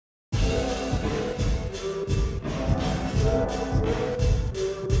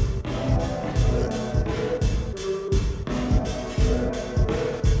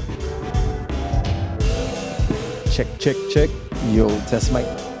Check, check. Yo, test mic.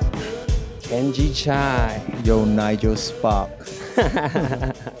 Kenji Chai, Yo, Nigel Sparks.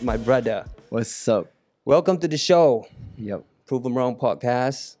 my brother. What's up? Welcome to the show, Yep. Prove 'em Wrong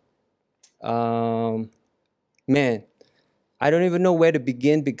podcast. Man, I don't even know where to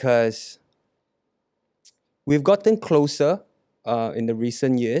begin because we've gotten closer in the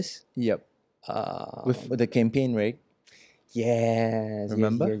recent years. Yep. With the campaign, right? Yes.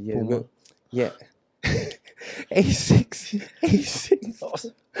 Remember? Puma? Yeah. A6.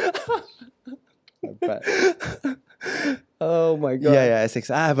 A6. But Oh my God. yeah, Essex.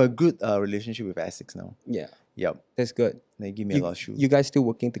 I have a good relationship with Essex now. Yeah, Yep. that's good. They give me a lot of shoes. You guys still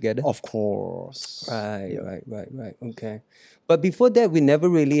working together? Of course. Right, Yep. right. Okay. But before that, we never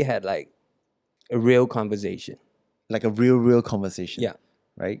really had like a real conversation. Like a real conversation. Yeah.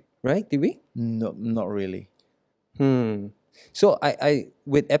 Right? Right? Did we? No, not really. So I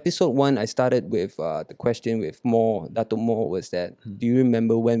with episode 1, I started with the question with Dato Mo was that, do you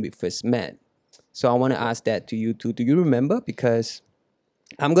remember when we first met? So I want to ask that to you too. Do you remember? Because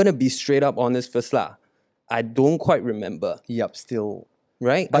I'm going to be straight up honest first lah. I don't quite remember, Yep, still.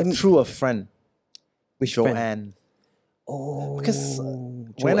 right? But through a friend, which friend? Joanne. Oh, Because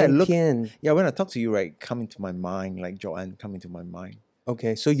when I Joanne look, Tian. when I talk to you, right, come into my mind, like Joanne come into my mind.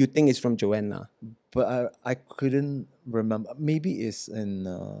 Okay, so you think it's from Joanna? But I couldn't remember. Maybe it's in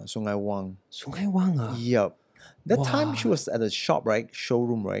Sungai Wang. Sungai Wang ah? Yep. That time she was at the shop, right?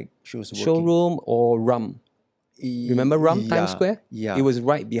 Showroom, right? She was working. Showroom or Rum? Remember Rum, Times Square? Yeah. It was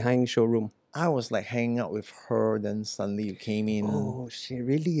right behind Showroom. I was like hanging out with her, then suddenly you came in. Oh, shit,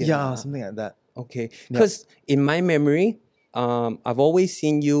 really? Yeah, something like that. Okay, because in my memory, I've always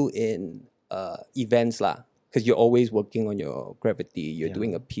seen you in events lah. Because you're always working on your gravity. You're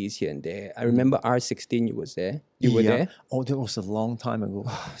doing a piece here and there. I remember R16, you was there. You were there? Oh, that was a long time ago.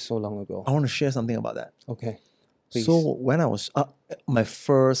 So long ago. I want to share something about that. Okay. Please. So when I was my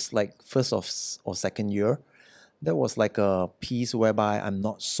first or second year, that was like a piece whereby I'm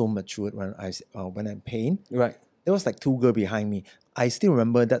not so matured when I'm paint. Right. There was like 2 girls behind me. I still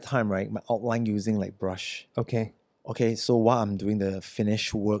remember that time, right? My outline using like brush. Okay. Okay, so while I'm doing the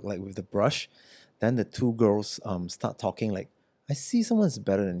finish work like with the brush, then the 2 girls start talking like, I see someone's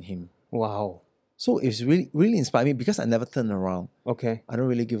better than him. Wow. So it's really inspired me because I never turn around. Okay. I don't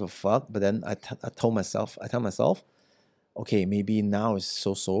really give a fuck. But then I tell myself, okay, maybe now is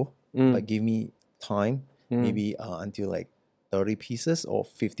so, but give me time, maybe until like 30 pieces or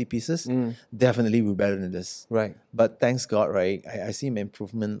 50 pieces. Definitely we're better than this. Right. But thanks God, right? I see an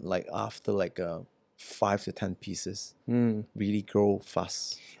improvement like after like 5 to 10 pieces. Really grow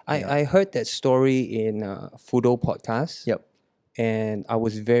fast. I heard that story in Fudo podcast. Yep. And I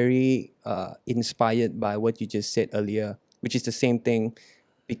was very inspired by what you just said earlier, which is the same thing,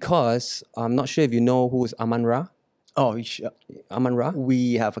 because I'm not sure if you know who is Aman Ra. Oh, Aman Ra?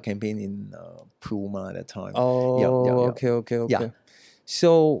 we have a campaign in Puma at that time. Oh, Yep. okay. Yeah.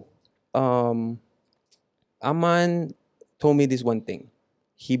 So, Aman told me this one thing.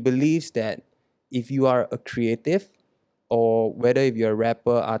 He believes that if you are a creative, or whether if you're a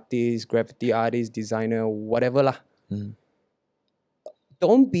rapper, artist, graffiti artist, designer, whatever lah,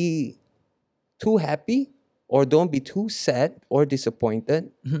 don't be too happy or don't be too sad or disappointed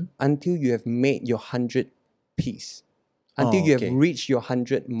until you have made your 100 piece, until you have reached your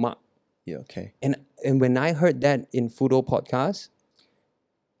 100 mark. Yeah, okay. And when I heard that in Fudo podcast,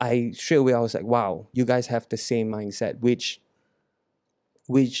 I straight away I was like, wow, you guys have the same mindset, which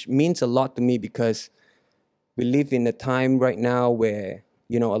means a lot to me, because we live in a time right now where,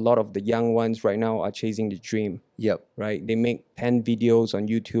 you know, a lot of the young ones right now are chasing the dream. Yep. Right? They make 10 videos on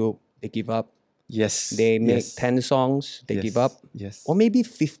YouTube, they give up. Yes. They make 10 songs, they give up. Yes. Or maybe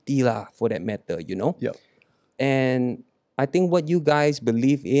 50 lah, for that matter, you know? Yep. And I think what you guys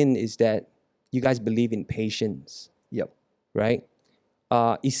believe in is that you guys believe in patience. Yep. Right?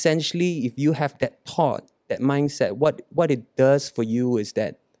 Essentially, if you have that thought, that mindset, what it does for you is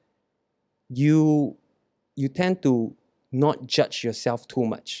that you tend to not judge yourself too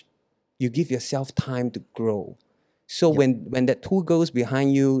much. You give yourself time to grow. So when that 2 girls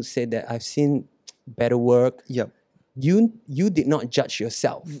behind you said that I've seen better work, Yep. you did not judge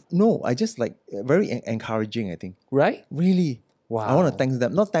yourself. No, I just like very encouraging, I think. Right? Really. Wow. I want to thank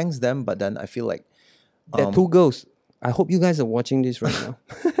them. Not thanks them, but then I feel like That 2 girls, I hope you guys are watching this right now.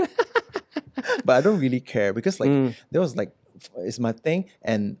 but I don't really care because like there was like it's my thing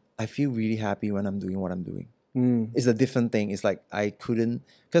and I feel really happy when I'm doing what I'm doing. It's a different thing. It's like I couldn't,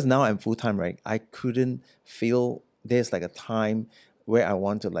 because now I'm full-time, right? I couldn't feel there's like a time where I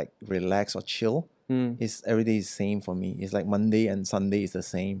want to like relax or chill. It's every day is the same for me. It's like Monday and Sunday is the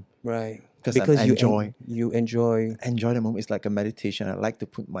same. Right. because Because I enjoy you enjoy. enjoy the moment. It's like a meditation. I like to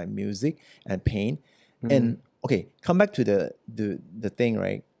put my music and paint. And okay, come back to the thing,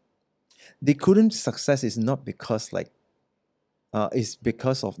 right? They couldn't success is not because like it's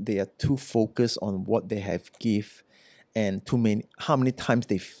because of they are too focused on what they have give and too many how many times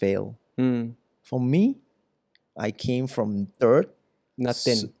they fail. For me, I came from third,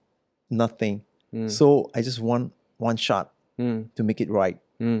 Nothing. nothing. So I just want one shot to make it right.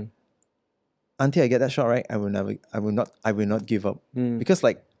 Until I get that shot right, I will not give up. Because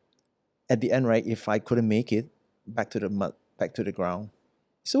like at the end, right, if I couldn't make it, back to the mud, back to the ground.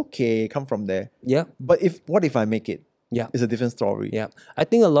 It's okay, come from there. Yeah. But what if I make it? Yeah. It's a different story. Yeah. I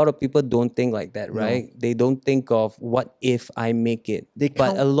think a lot of people don't think like that, right? They don't think of what if I make it.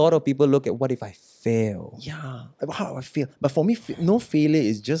 But a lot of people look at what if I fail. Yeah, how I feel. But for me, no failure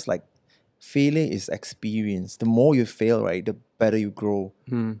is just like failure is experience. The more you fail, right, the better you grow.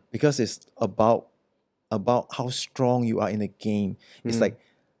 Because it's about how strong you are in the game. It's like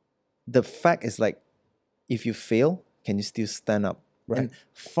the fact is like if you fail, can you still stand up and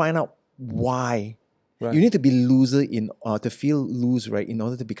find out why? You need to be loser to feel lose, right, in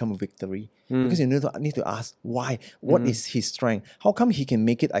order to become a victory. Because you need to ask why. What is his strength? How come he can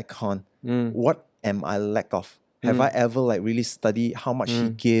make it? I can't. What am I lack of? Have I ever like really studied how much he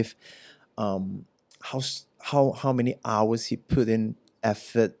gave? How many hours he put in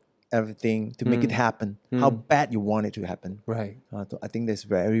effort, everything to make it happen? How bad you want it to happen? Right. I think that's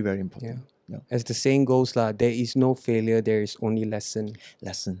very, very important. Yeah. As the saying goes, there is no failure, there is only lesson.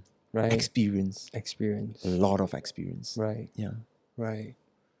 Lesson. Right. Experience. Experience. A lot of experience. Right. Yeah. Right.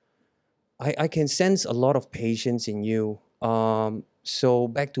 I can sense a lot of patience in you. So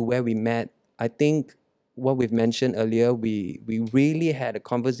back to where we met, I think what we've mentioned earlier, we really had a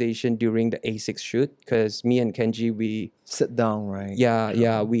conversation during the A6 shoot because me and Kenji, we sit down, right?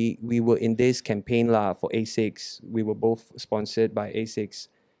 Yeah. We were in this campaign for A6. We were both sponsored by A6.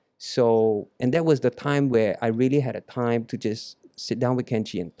 So, and that was the time where I really had a time to just sit down with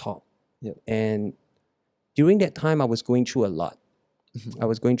Kenji and talk. Yep. And during that time, I was going through a lot. I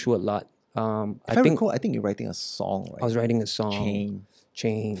was going through a lot. I think you're writing a song, right? I was writing a song.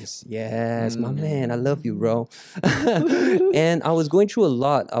 Chains. Yes, my man. I love you, bro. And I was going through a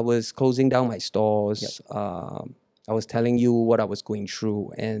lot. I was closing down my stores. Yep. I was telling you what I was going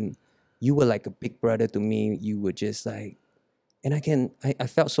through. And you were like a big brother to me. You were just like, and I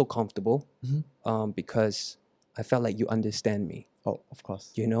felt so comfortable because I felt like you understand me. Oh, of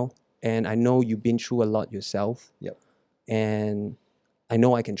course. You know? And I know you've been through a lot yourself. Yep. And I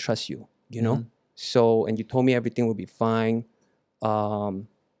know I can trust you, you know? So, and you told me everything will be fine. Told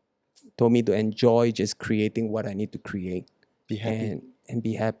me to enjoy just creating what I need to create. Be happy. And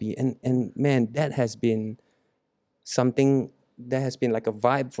be happy. And man, that has been something that has been like a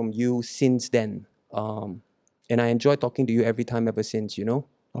vibe from you since then. And I enjoy talking to you every time ever since, you know?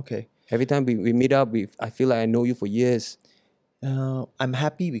 Okay. Every time we meet up, I feel like I know you for years. I'm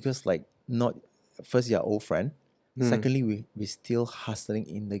happy because like not first you're old friend. Secondly, we still hustling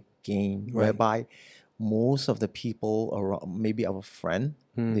in the game, whereby most of the people around, maybe our friend,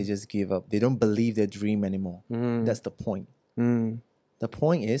 they just give up. They don't believe their dream anymore. That's the point. The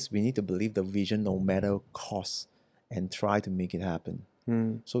point is we need to believe the vision no matter cost and try to make it happen.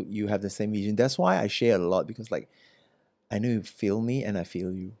 So you have the same vision. That's why I share a lot because like I know you feel me and I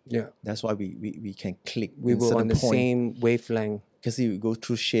feel you. Yeah. That's why we can click. We were on the same wavelength. Because you go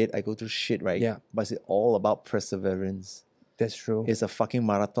through shit, I go through shit, right? Yeah. But it's all about perseverance. That's true. It's a fucking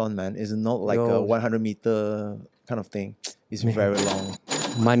marathon, man. It's not like a 100-meter kind of thing. It's very long.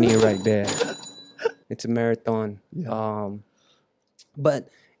 Money right there. It's a marathon. Yeah. But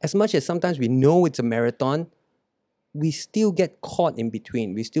as much as sometimes we know it's a marathon, we still get caught in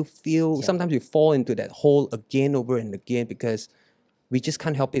between. We still feel, sometimes we fall into that hole again, over and again because we just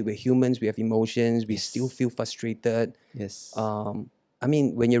can't help it. We're humans. We have emotions. We still feel frustrated. Yes. I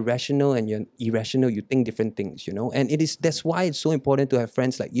mean, when you're rational and you're irrational, you think different things, you know? And that's why it's so important to have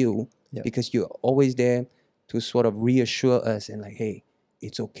friends like you because you're always there to sort of reassure us and like, hey,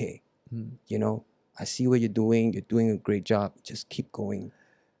 it's okay. You know, I see what you're doing. You're doing a great job. Just keep going,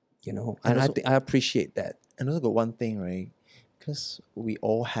 you know? And also, I appreciate that. And also got one thing, right? Because we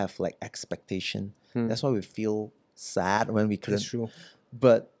all have like expectation. That's why we feel sad when we couldn't. That's true.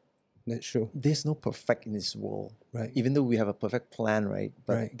 But that's true. There's no perfect in this world. Right. Even though we have a perfect plan, right?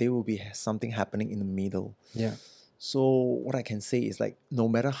 But there will be something happening in the middle. Yeah. So what I can say is like no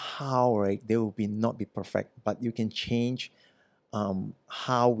matter how, right, they will not be perfect, but you can change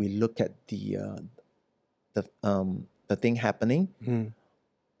how we look at the thing happening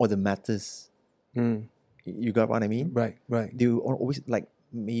or the matters. You got what I mean? Right. They will always like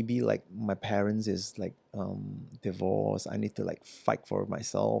maybe like my parents is like divorced. I need to like fight for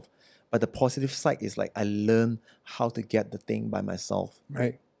myself. But the positive side is like I learn how to get the thing by myself.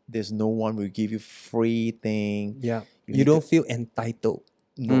 Right. There's no one will give you free thing. Yeah. You need don't to, feel entitled.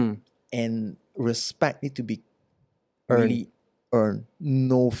 no. And respect need to be Earn. really earned.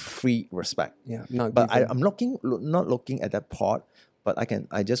 No free respect. Yeah. Not But given. I'm not looking at that part. But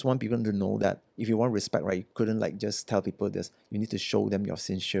I just want people to know that if you want respect, right, you couldn't like just tell people this. You need to show them your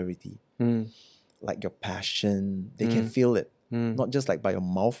sincerity, like your passion. They can feel it, not just like by your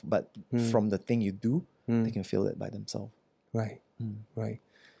mouth, but from the thing you do. They can feel it by themselves. Right. Right.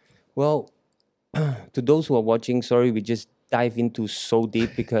 Well, to those who are watching, sorry, we just dive into so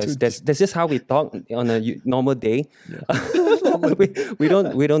deep because that's just how we talk on a normal day. Yeah. we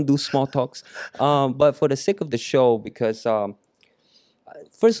don't do small talks. But for the sake of the show, because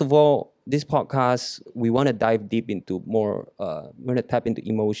first of all, this podcast we want to dive deep into more. We want to tap into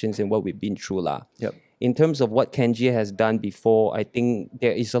emotions and what we've been through, lah. Yep. In terms of what Kenji has done before, I think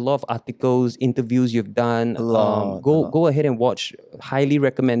there is a lot of articles, interviews you've done. Go ahead and watch. Highly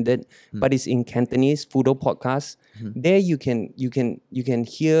recommended. But it's in Cantonese, Fudo Podcast. There you can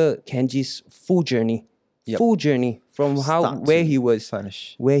hear Kenji's full journey. Yep. Full journey from where he was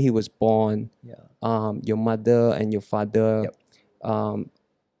finish. Where he was born. Yeah. Your mother and your father. Yep.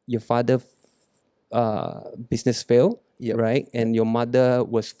 Your father business failed. Yep. Right, and your mother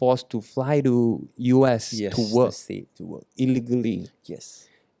was forced to fly to US to work illegally. Yes,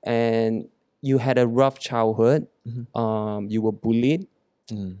 and you had a rough childhood. You were bullied.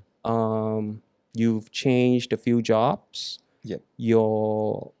 You've changed a few jobs. Yep.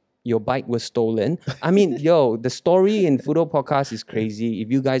 Your bike was stolen. I mean, the story in Fudo Podcast is crazy.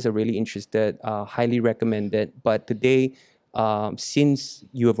 If you guys are really interested, highly recommend it. But today, since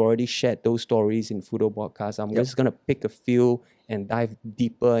you have already shared those stories in Fudo Podcast, I'm just going to pick a few and dive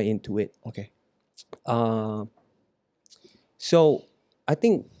deeper into it. Okay. So I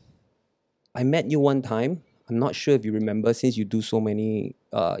think I met you one time. I'm not sure if you remember since you do so many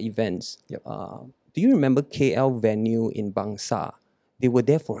events. Yep. Do you remember KL venue in Bangsa? They were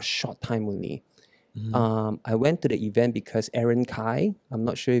there for a short time only. I went to the event because Aaron Kai, I'm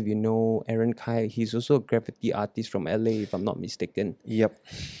not sure if you know Aaron Kai, he's also a graffiti artist from LA, if I'm not mistaken. Yep.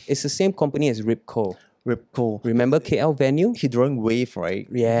 It's the same company as Ripco. Ripco. Remember KL venue? He drawing wave, right?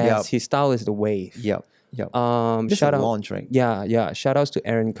 Yes, his style is the wave. Yep. Yep. Shout out, launch, right? Yeah. Shout outs to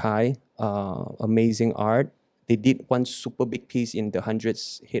Aaron Kai. Amazing art. They did one super big piece in the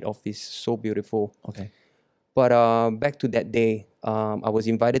Hundreds head office. So beautiful. Okay. But back to that day, I was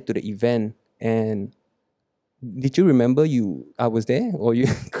invited to the event. And did you remember I was there or you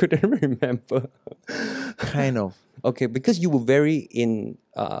couldn't remember? Kind of. Okay, because you were very in...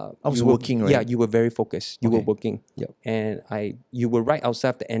 I was working, right? Yeah, you were very focused. You were working. Yep. And you were right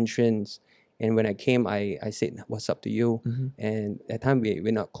outside the entrance. And when I came, I said, what's up to you? And at that time,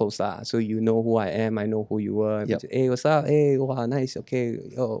 we're not close. So you know who I am. I know who you were. Yep. Said, hey, what's up? Hey, wow, nice. Okay.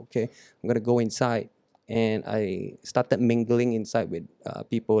 Oh, okay. I'm going to go inside. And I started mingling inside with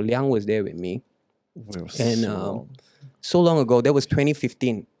people. Liang was there with me. So long ago, that was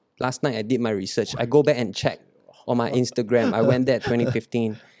 2015. Last night I did my research. I go back and check on my Instagram. I went there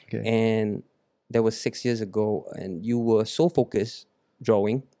 2015. Okay. And that was 6 years ago. And you were so focused,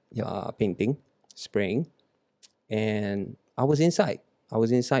 drawing, painting, spraying. And I was inside.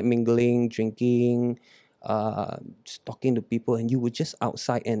 Mingling, drinking, just talking to people. And you were just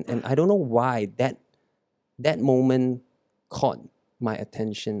outside. And I don't know why that moment caught my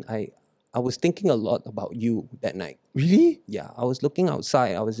attention. I was thinking a lot about you that night. Really? Yeah, I was looking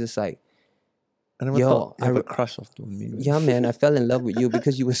outside. I was just like, I never thought I have a crush of me. Yeah, man, I fell in love with you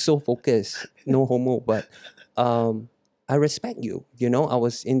because you were so focused. No homo, but I respect you. You know, I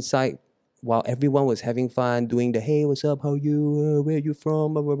was inside while everyone was having fun, doing the, hey, what's up, how you, where you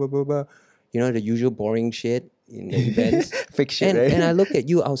from, blah, blah, blah, blah, blah. You know, the usual boring shit in the events. Fake shit, right? And I looked at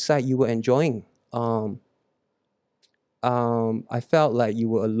you outside, you were enjoying. I felt like you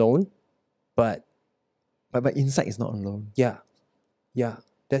were alone, but inside is not alone. Yeah,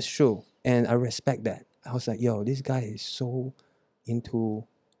 that's true, and I respect that. I was like, yo, this guy is so into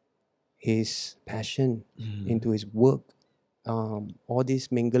his passion, into his work. All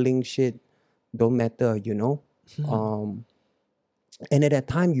this mingling shit don't matter, you know. And at that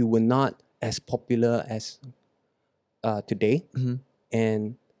time, you were not as popular as today,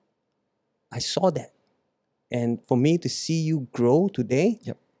 and I saw that. And for me to see you grow today,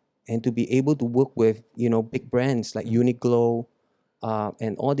 and to be able to work with, you know, big brands like Uniqlo,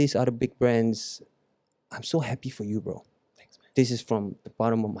 and all these other big brands, I'm so happy for you, bro. Thanks, man. This is from the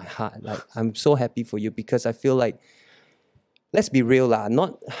bottom of my heart. Like, I'm so happy for you because I feel like let's be real lah.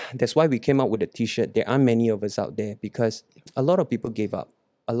 That's why we came out with a T-shirt. There aren't many of us out there because a lot of people gave up.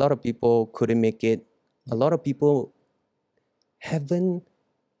 A lot of people couldn't make it. A lot of people haven't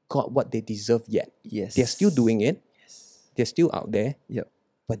got what they deserve yet. Yes. They're still doing it. Yes. They're still out there. Yep.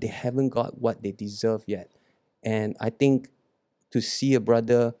 But they haven't got what they deserve yet. And I think to see a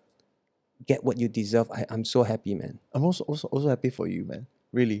brother get what you deserve, I'm so happy, man. I'm also happy for you, man.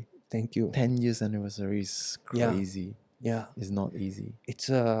 Really. Thank you. 10 years anniversary is crazy. Yeah. It's not easy. It's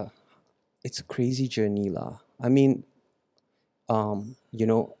a crazy journey, lah. I mean,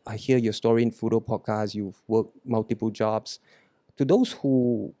 I hear your story in Fudo podcast. You've worked multiple jobs. To those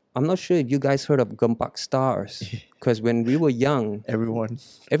who, I'm not sure if you guys heard of Gempak Stars, because when we were young, Everyone.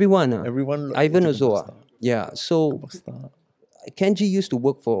 Ivan also. Yeah. So Gempak Star. Kenji used to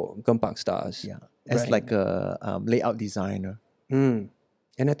work for Gempak Stars. Yeah. As Right. like a layout designer.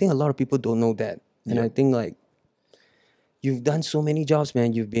 And I think a lot of people don't know that. And I think like you've done so many jobs,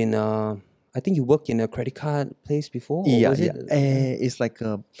 man. You've been I think you worked in a credit card place before. Or was it? It's like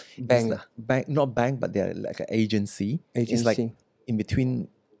a Bank. bank, not bank, but they're like an agency. It's like Agency. in between.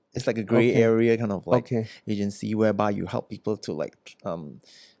 It's like a gray Okay. area kind of like Okay. agency whereby you help people to like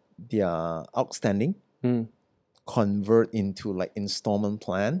their outstanding convert into like installment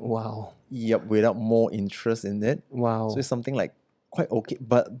plan. Wow. Yep, without more interest in it. Wow. So it's something like quite okay.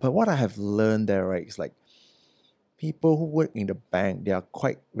 But what I have learned there, right, is like people who work in the bank, they are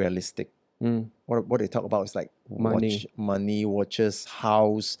quite realistic. What they talk about is like money, watches,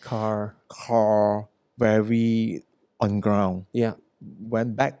 house, Car. very on ground. Yeah.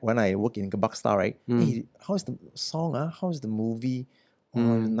 When I work in Gebak Star, right? Hey, how's the song? How's the movie? Oh,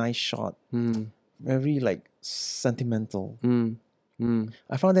 nice shot. Very like sentimental.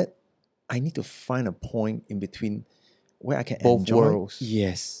 I found that I need to find a point in between where I can Both enjoy. worlds.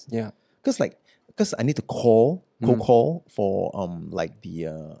 Yes. Yeah. Because I need to call for like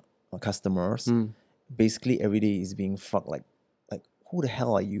the customers. Basically every day is being fucked like who the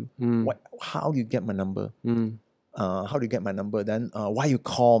hell are you? How do you get my number? How do you get my number? Then why you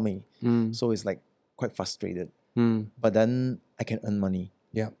call me? So it's like quite frustrated. But then I can earn money.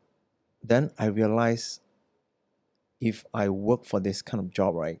 Yeah. Then I realize if I work for this kind of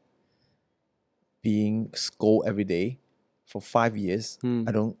job, right, being scolded every day for 5 years,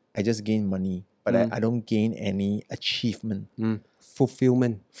 I just gain money, but I don't gain any achievement.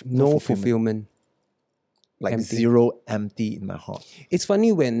 Fulfillment. No fulfillment. Like Empty. zero empty in my heart. It's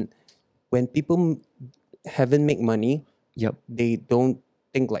funny when people haven't made money, Yep. they don't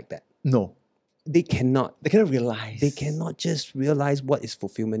think like that. No. They cannot. They cannot realize. They cannot just realize what is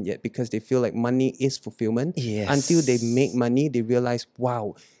fulfillment yet because they feel like money is fulfillment. Yes. Until they make money, they realize,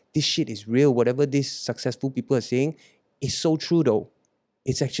 wow, this shit is real. Whatever these successful people are saying is so true though.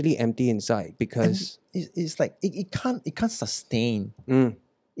 It's actually empty inside because it's like it can't sustain.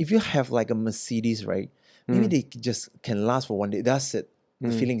 If you have like a Mercedes, right? Maybe they just can last for one day. That's it. The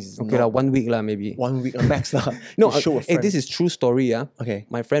feeling is okay, not 1 week lah maybe. 1 week max lah. No, You show a hey, friend. this is true story, yeah. Okay.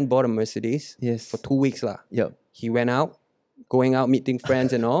 My friend bought a Mercedes Yes. for 2 weeks lah. Yep. He went out, going out, meeting friends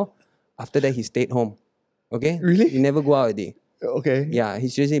and all. After that, he stayed home. Okay? Really? He never go out already. Okay. Yeah, he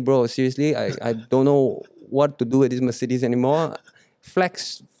seriously, bro, seriously, I don't know what to do with this Mercedes anymore.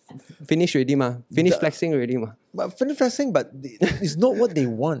 Finish already ma. Finish flexing already ma. But finish flexing, but it's not what they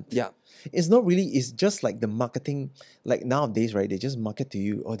want. Yeah. It's not really, it's just like the marketing. Like nowadays, right? They just market to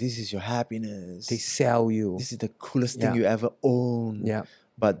you, oh, this is your happiness. They sell you. This is the coolest thing Yeah. you ever own. Yeah.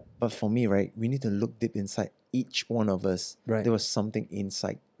 But for me, right, we need to look deep inside each one of us. Right. There was something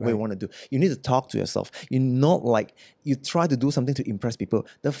inside what you Right. want to do. You need to talk to yourself. You're not like you try to do something to impress people.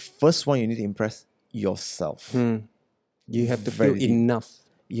 The first one you need to impress yourself. You have to Very feel deep. enough.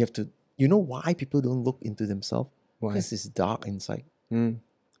 You have to. You know why people don't look into themselves? Why? Because it's dark inside.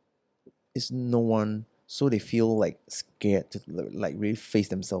 It's no one, so they feel like scared to like really face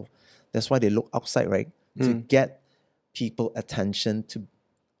themselves. That's why they look outside, right? To get people attention, to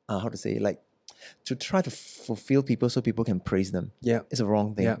how to say, like to try to fulfill people so people can praise them. Yeah. It's a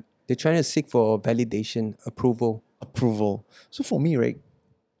wrong thing. Yeah. They're trying to seek for validation, approval. So for me, right,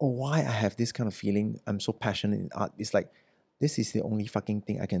 why I have this kind of feeling, I'm so passionate in art, it's like this is the only fucking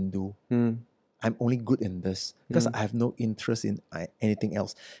thing I can do. I'm only good in this because I have no interest in anything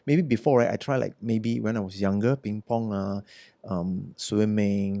else. Maybe before, right, I tried like maybe when I was younger, ping pong,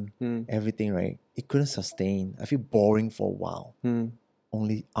 swimming, everything, right? It couldn't sustain. I feel boring for a while.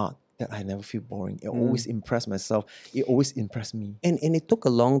 Only art that I never feel boring. It always impressed myself. It always impressed me. And it took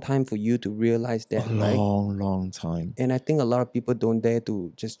a long time for you to realize that, A right? long time. And I think a lot of people don't dare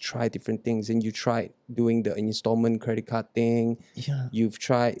to just try different things. And you tried doing the installment credit card thing. Yeah.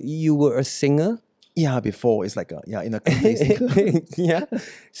 You were a singer. Yeah, before it's like in a cafe. Yeah.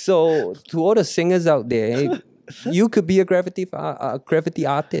 So to all the singers out there, you could be a graffiti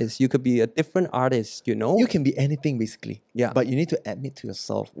artist. You could be a different artist, you know? You can be anything basically. Yeah. But you need to admit to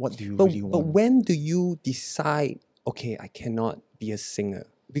yourself what do you But, really but want. when do you decide, okay, I cannot be a singer?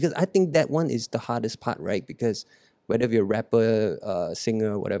 Because I think that one is the hardest part, right? Because whether you're a rapper,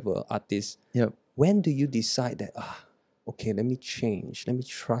 singer, whatever, artist, Yep. when do you decide that, okay, let me change, let me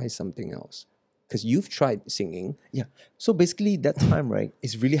try something else? Because you've tried singing. Yeah. So basically that time, right,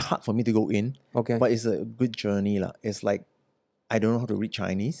 it's really hard for me to go in. Okay. But it's a good journey. It's like I don't know how to read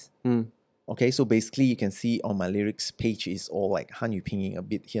Chinese. Mm. Okay, so basically you can see on my lyrics page is all like Hanyu Pinyin a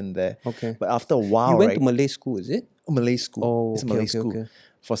bit here and there. Okay. But after a while, You went right, to Malay school, is it? Malay school. Oh, It's a okay, Malay okay, school. okay.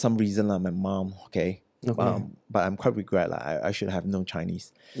 For some reason, my mom, okay. Okay. But I'm quite regret. I should have known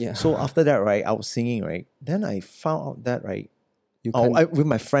Chinese. Yeah. So after that, right, I was singing, right. Then I found out that, right, You can't. with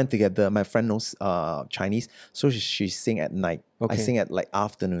my friend together, my friend knows Chinese. So she sing at night. I Okay. sing at like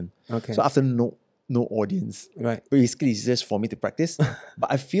afternoon. Okay. So afternoon, no audience. Right. Basically, it's just for me to practice.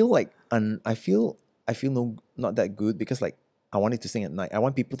 But I feel like, I feel not that good because like I wanted to sing at night. I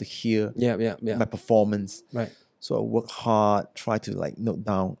want people to hear Yeah. my performance. Right. So I work hard, try to like note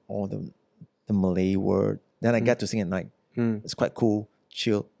down all the Malay word. Then I get to sing at night. It's quite cool,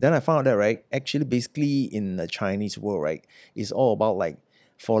 chill. Then I found out that, right, actually basically in the Chinese world, right, it's all about like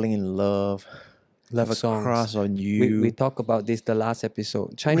falling in love, Love have a songs. crush on you. We talked about this the last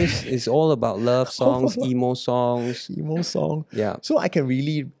episode. Chinese is all about love songs, emo songs. Emo song. Yeah. So I can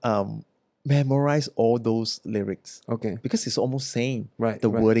really memorize all those lyrics. Okay. Because it's almost same. Right. The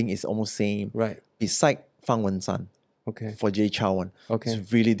right, wording is almost same. Right. Beside Fang Wensan Okay. for Jay Chow one. Okay.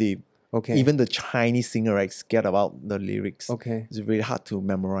 It's really deep. Okay. Even the Chinese singer, right, scared about the lyrics. Okay. It's really hard to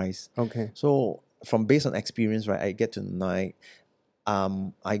memorize. Okay. So from based on experience, right, I get to night.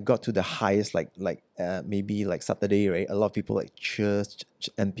 I got to the highest maybe like Saturday, right? A lot of people like cheers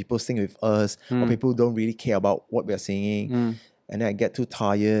and people sing with us, or people don't really care about what we're singing. And then I get too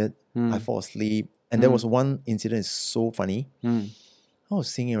tired. I fall asleep. And there was one incident, it's so funny. I was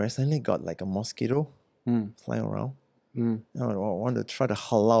singing, right? Suddenly got like a mosquito flying around. I wanted to try to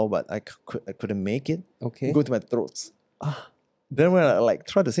halal, but I couldn't make it. Okay. Go to my throats. Then when I like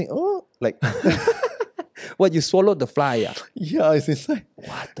try to sing, What, you swallowed the fly? Yeah. yeah, it's inside.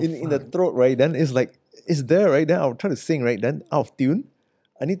 What In the throat, right? Then it's like it's there, right? Then I'll try to sing, right? Then out of tune.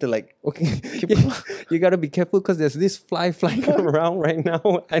 I need to like Okay. You gotta be careful because there's this fly flying around right now.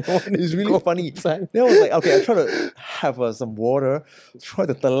 I don't want it's really funny. Then I was like, okay, I try to have some water, try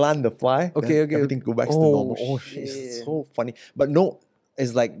to telan the fly. Okay, then everything go back to normal. Oh shit, it's so funny. But no,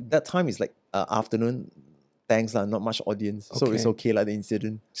 it's like that time is like afternoon. Thanks, not much audience. So it's okay, like the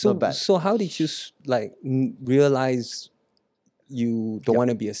incident. Not bad. So how did you realize you don't want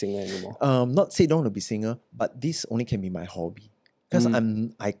to be a singer anymore? Not say don't want to be singer, but this only can be my hobby. Because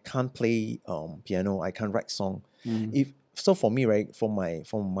I can't play piano, I can't write song. So for me, right, for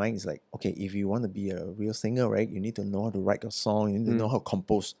mine it's like, okay, if you want to be a real singer, right, you need to know how to write a song, you need to know how to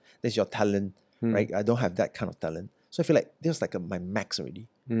compose. That's your talent, right? I don't have that kind of talent. So I feel like this was like my max already.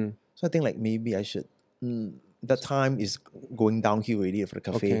 So I think like maybe I should that time is going downhill already for the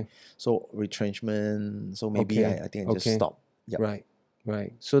cafe. Okay. So retrenchment. So maybe I think I just stop. Yeah.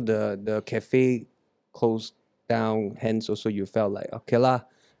 Right. So the cafe closed down, hence also you felt like, okay lah,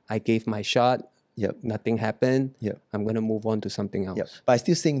 I gave my shot. Yep. Nothing happened. Yep. I'm gonna move on to something else. Yep. But I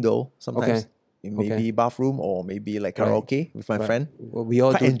still sing though, sometimes. Okay. In maybe bathroom or maybe like karaoke with my friend. Well, we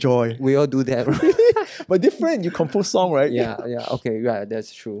all Quite enjoy. We all do that. But different, you compose song, right? Yeah. Okay, right.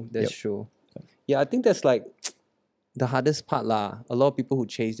 That's true. That's true. Yeah, I think that's like the hardest part lah. A lot of people who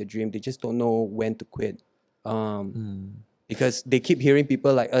chase the dream, they just don't know when to quit. Because they keep hearing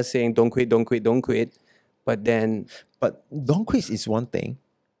people like us saying, don't quit. But then... But don't quit is one thing,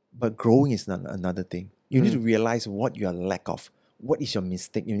 but growing is another thing. You need to realize what you are lack of. What is your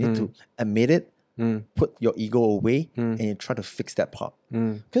mistake? You need to admit it, put your ego away, and you try to fix that part.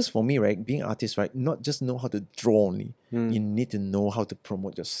 Because for me, right, being an artist, right, not just know how to draw only. You need to know how to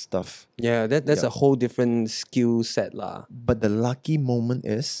promote your stuff. Yeah, that's a whole different skill set lah. But the lucky moment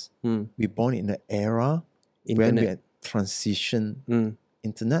is we're born in an era when we had transition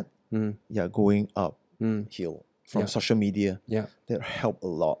internet, going uphill from social media. Yeah, that helped a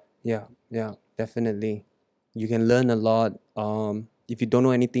lot. Yeah, definitely. You can learn a lot. If you don't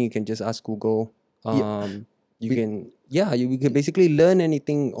know anything, you can just ask Google. You can basically learn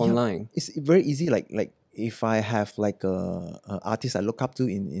anything online. It's very easy. Like if I have like a artist I look up to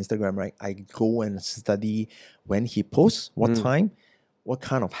in Instagram, right? I go and study when he posts, what time, what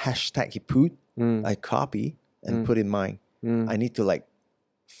kind of hashtag he put. I copy and put in mine. I need to like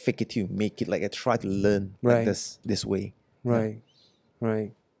fake it till you make it. Like I try to learn like this way. Right.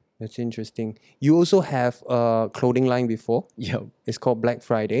 Right. That's interesting. You also have a clothing line before. Yeah. It's called Black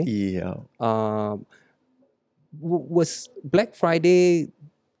Friday. Yeah. Was Black Friday,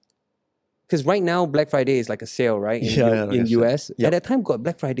 because right now Black Friday is like a sale, right? In US. Yep. At that time got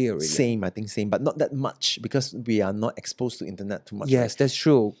Black Friday already. Same, I think same, but not that much because we are not exposed to internet too much. Yes, right? that's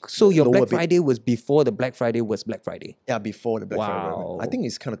true. So your Lower Black bit. Friday was before the Black Friday was Black Friday. Yeah, before the Black Friday. Wow. I think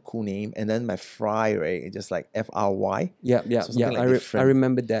it's kind of cool name. And then my fry, right? It's just like FRY. Yeah. So something like different. I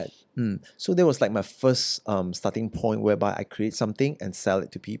remember that. So that was like my first starting point whereby I create something and sell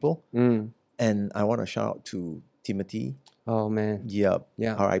it to people. And I want to shout out to Timothy. Oh man. Yeah.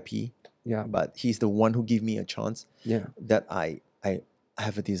 RIP. Yeah. But he's the one who gave me a chance. Yeah. That I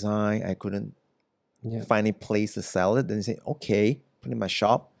have a design. I couldn't find a place to sell it. Then he said, okay, put it in my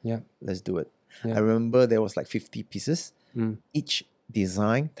shop. Yeah. Let's do it. Yeah. I remember there was like 50 pieces. Each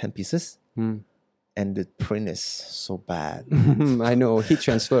design, 10 pieces. And the print is so bad. I know, heat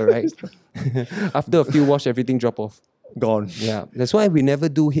transfer, right? After a few wash, everything drop off. Gone. Yeah, that's why we never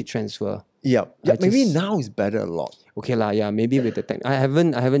do heat transfer. Yeah, maybe now it's better a lot. Okay lah, yeah, maybe with the tech. I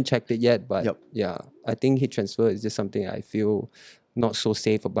haven't checked it yet, but yeah, I think heat transfer is just something I feel not so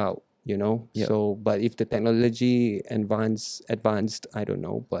safe about, you know. So, but if the technology advanced, I don't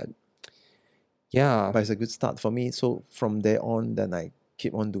know, but yeah. But it's a good start for me. So from there on, then I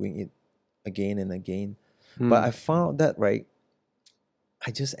keep on doing it again and again. But I found that, right,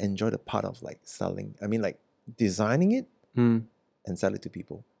 I just enjoy the part of like selling. I mean, like designing it and sell it to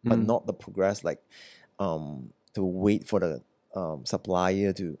people, but not the progress, like to wait for the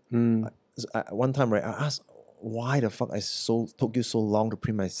supplier to. One time, right, I asked, why the fuck took you so long to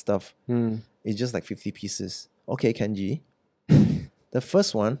print my stuff? It's just like 50 pieces. Okay, Kenji. The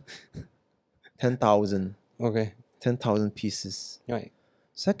first one, 10,000. Okay. 10,000 pieces. Right.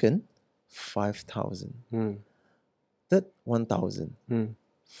 Second, 5,000. Third, 1,000.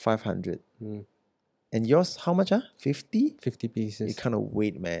 500. And yours, how much? 50? 50 pieces. You kind of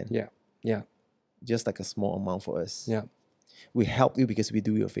wait, man. Yeah. Just like a small amount for us. Yeah. We help you because we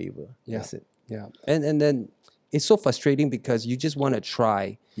do you a favor. Yeah. That's it. Yeah. And then it's so frustrating because you just want to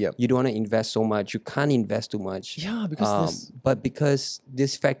try. Yep. You don't want to invest so much. You can't invest too much. Yeah, because but because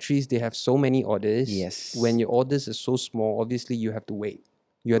these factories, they have so many orders. Yes. When your orders are so small, obviously you have to wait.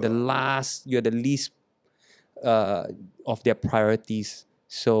 You're the least of their priorities.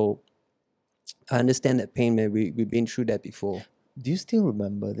 So I understand that pain, man. We've been through that before. Do you still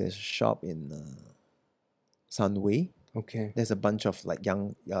remember there's a shop in Sunway? Okay. There's a bunch of like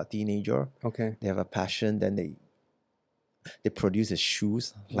young teenager. Okay. They have a passion. Then they produce the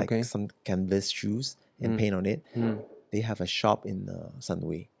shoes, like some canvas shoes, and paint on it. They have a shop in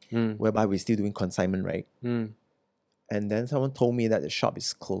Sunway, whereby we're still doing consignment, right? And then someone told me that the shop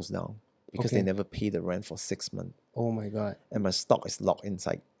is closed down because they never pay the rent for 6 months. Oh my God. And my stock is locked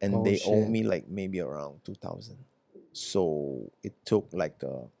inside. And they owe me like maybe around 2,000. So it took like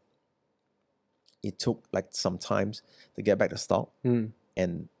some times to get back the stock,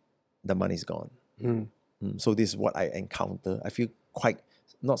 and the money's gone. So this is what I encounter. I feel quite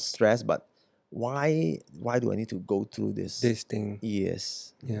not stressed, but why do I need to go through this thing?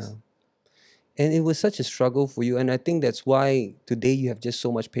 Yes. Yeah. And it was such a struggle for you. And I think that's why today you have just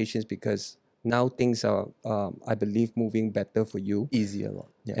so much patience, because now things are, I believe, moving better for you. Easier a lot.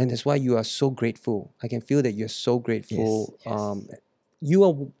 Yeah. And that's why you are so grateful. I can feel that you're so grateful. Yes. You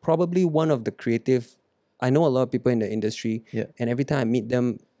are probably one of the creative. I know a lot of people in the industry. Yeah. And every time I meet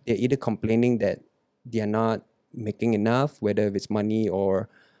them, they're either complaining that they are not making enough, whether it's money or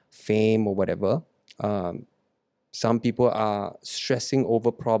fame or whatever. Some people are stressing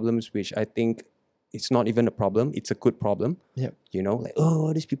over problems, which I think it's not even a problem. It's a good problem. Yeah. You know, like,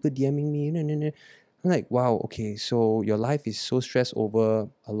 oh, these people DMing me. I'm like, wow, okay, so your life is so stressed over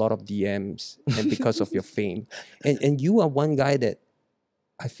a lot of DMs and because of your fame. And you are one guy that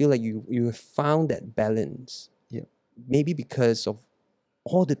I feel like you have found that balance. Yeah. Maybe because of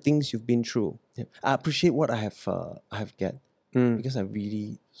all the things you've been through. Yeah. I appreciate what I have get because I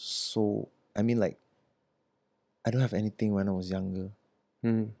really I don't have anything when I was younger.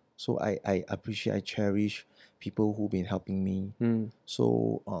 So I appreciate, I cherish people who've been helping me.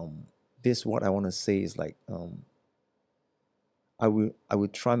 So this what I want to say is like I will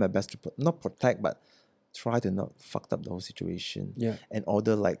try my best to not protect, but try to not fuck up the whole situation. Yeah. And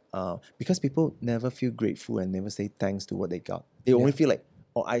order like because people never feel grateful and never say thanks to what they got. They only feel like,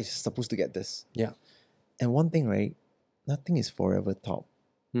 oh, I'm supposed to get this. Yeah. And one thing, right? Nothing is forever top.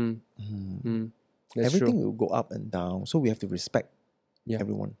 That's Everything true. will go up and down. So we have to respect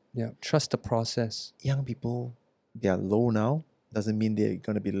everyone. Yeah. Trust the process. Young people, they are low now. doesn't mean they're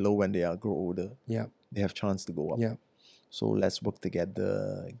going to be low when they grow older. Yeah. They have chance to go up. Yeah. So let's work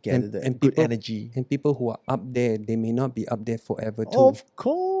together, gather the And good people- energy. And people who are up there, they may not be up there forever too. Of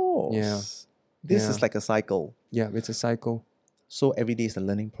course. Yeah. This Yeah. is like a cycle. Yeah, it's a cycle. So every day is a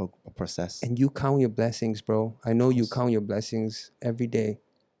learning process. And you count your blessings, bro. I know you count your blessings every day.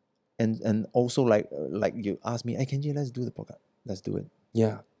 And also like you asked me, hey Kenji, let's do the podcast. Let's do it.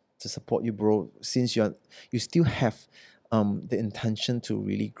 Yeah. To support you, bro. Since you still have the intention to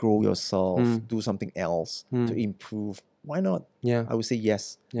really grow yourself, do something else to improve. Why not? Yeah. I would say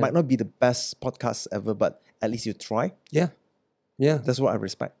yes. Yeah. Might not be the best podcast ever, but at least you try. Yeah. Yeah. That's what I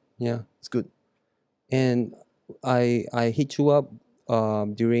respect. Yeah. It's good. And I hit you up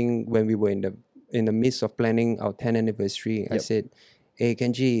during when we were in the midst of planning our 10th anniversary. I Yep. said, "Hey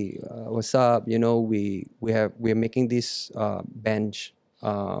Kenji, what's up? You know, we're making this bench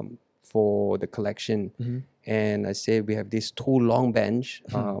for the collection." And I said we have these 2 long bench.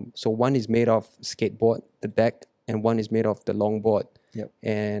 So one is made of skateboard, the deck, and one is made of the longboard. Yep.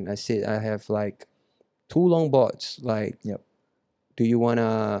 And I said I have like 2 longboards. Like, Yep. do you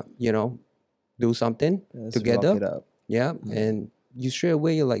wanna, do something Let's together? rock it up. Yeah. And you straight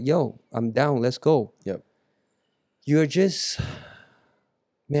away you're like, yo, I'm down, let's go. Yep. You're just,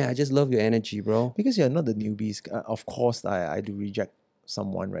 man, I just love your energy, bro. Because you're not the newbies. Of course, I do reject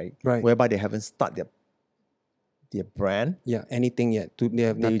someone, right? Right. Whereby they haven't started their brand. Yeah, anything yet. They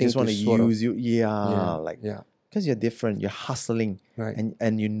have They nothing just want to sort of- use you. Yeah. Yeah. Like, Yeah. because you're different, you're hustling. Right.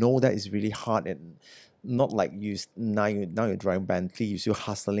 And you know that is really hard, and not like now you're driving Bentley, you're still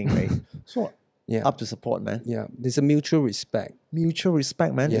hustling, right? So Yeah. up to support, man. Yeah. There's a mutual respect. Mutual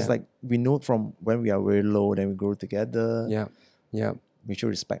respect, man. Yeah. It's like we know from when we are very low, then we grow together. Yeah. Yeah. Mutual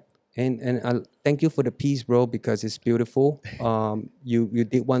respect. And I thank you for the piece, bro, because it's beautiful. You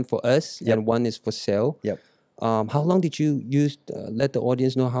did one for us, Yep. and one is for sale. Yep. How long did you use? Let the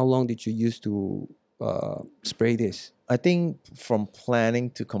audience know how long did you use to spray this? I think from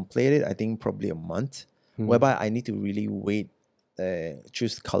planning to complete it, I think probably a month. Whereby I need to really wait,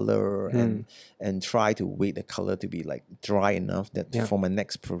 choose color and try to wait the color to be like dry enough that Yeah. for my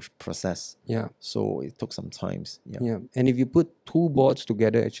next process. Yeah. So it took some times. Yeah. Yeah. And if you put 2 boards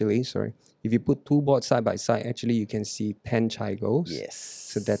together, if you put 2 boards side by side, actually you can see 10 chigos. Yes.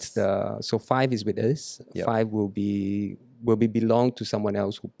 So that's so 5 is with us. Yep. 5 will be belong to someone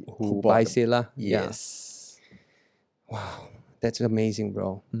else who bought buys it lah. Yes. Yeah. Wow, that's amazing,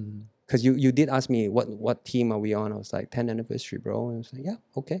 bro. Mhm. Because you did ask me what team are we on? I was like 10th anniversary, bro. And I was like, yeah,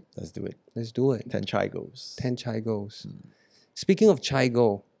 okay, Let's do it. let's do it. 10 chigos. 10 chigos. Speaking of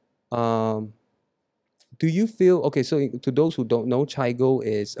chigo, do you feel okay? So to those who don't know, chigo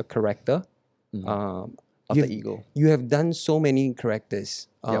is a character. Alter you've- ego. You have done so many characters,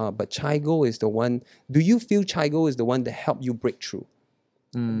 Yep. but chigo is the one. Do you feel chigo is the one that helped you break through?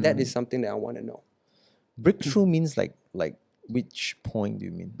 That is something that I want to know. Breakthrough means like which point do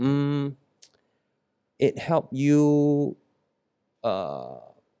you mean? It helped you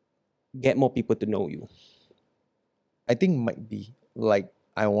get more people to know you. I think might be like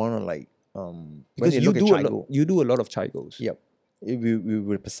I wanna like when Because they you look at do chigo. you do a lot of chigos. Yep. It will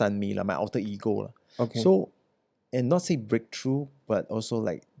represent me, like my alter ego. Lah. Okay. So, and not say breakthrough, but also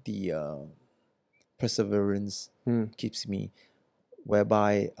like the perseverance keeps me,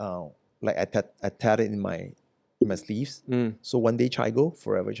 whereby like I tat it in my sleeves. So one day chigo,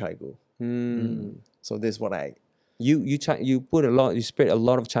 forever chigo. So this is what I You spread a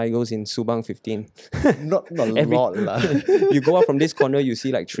lot of chigos in Subang 15. not a lot lah. You go out from this corner, you see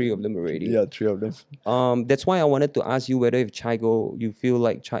like 3 of them already. Yeah, 3 of them. That's why I wanted to ask you whether if chigo, you feel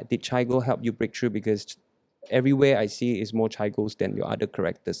like did chigo help you break through, because everywhere I see is more chigos than your other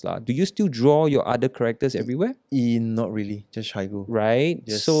characters lah. Do you still draw your other characters everywhere? Not really, just chigo. Right.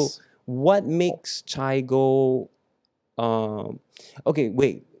 Yes. So what makes chigo? Okay,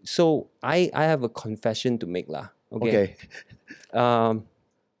 wait. So I have a confession to make lah. Okay.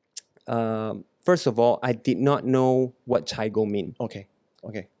 First of all, I did not know what chigo mean. Okay.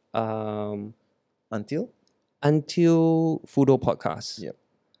 Until Until Fudo podcast. Yep.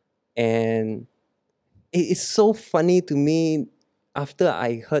 And it's so funny to me after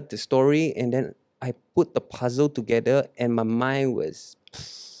I heard the story and then I put the puzzle together and my mind was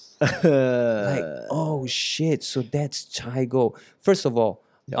like, oh shit, so that's chigo. First of all,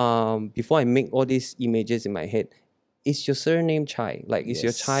 before I make all these images in my head, is your surname Chai? Like, is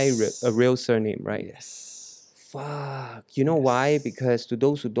your Chai a real surname, right? Yes. Fuck. You know why? Because to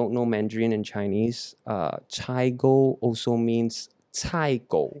those who don't know Mandarin and Chinese, Chigo also means Cai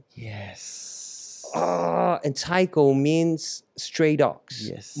Go. Yes. And Cai Go means stray dogs.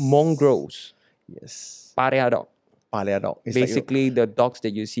 Yes. Mongrels. Yes. Paria dog. Palia dog. It's Basically, the dogs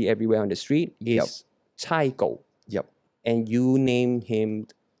that you see everywhere on the street is Chai Go. Yep. And you name him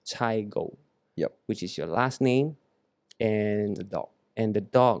Chai Go. Yep. Which is your last name and The dog. And the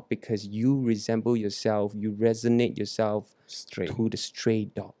dog, because you resemble yourself, you resonate yourself Stray. to the stray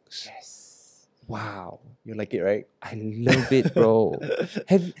dogs. Yes. Wow. You like it, right? I love it, bro.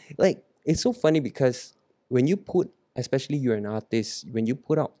 It's so funny because when you put, especially you're an artist, when you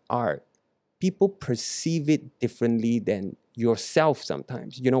put out art, people perceive it differently than yourself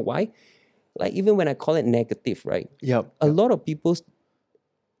sometimes. You know why? Like even when I call it negative, right? Yep. A lot of people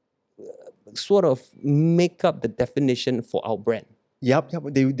sort of make up the definition for our brand. Yep.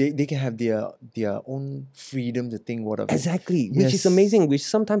 They can have their own freedom to think what of it. Exactly, which is amazing. Which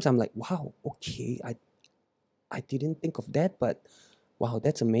sometimes I'm like, wow, okay, I didn't think of that, but wow,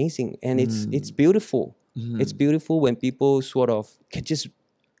 that's amazing, and it's beautiful. It's beautiful when people sort of can just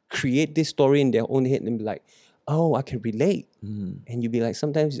create this story in their own head and be like, oh, I can relate. And you be like,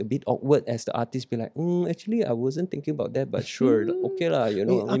 sometimes it's a bit awkward as the artist be like, actually, I wasn't thinking about that, but sure, okay lah, you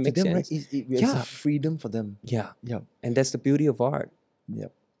know, it makes them, sense. Right? It's a freedom for them. Yeah. Yep. And that's the beauty of art.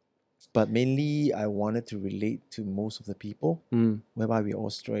 Yep. But mainly, I wanted to relate to most of the people, whereby we all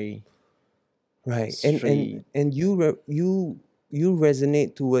stray. Right. And you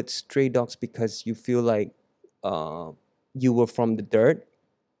resonate towards stray dogs because you feel like you were from the dirt.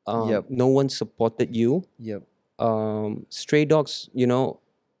 No one supported you. Yep. Stray dogs, you know,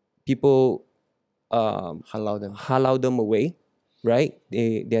 people halal them away, right?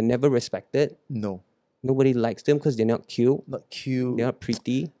 They're never respected. No. Nobody likes them because they're not cute. Not cute. They're not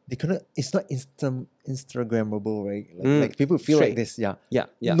pretty. They couldn't. It's not Instagrammable, right? Like people feel Straight. like this. Yeah. Yeah.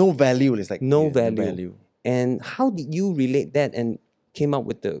 No value. It's like no value. And how did you relate that and came up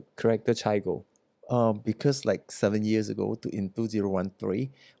with the character Chaigo? Because like 7 years ago, in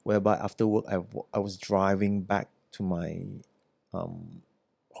 2013, whereby after work I was driving back to my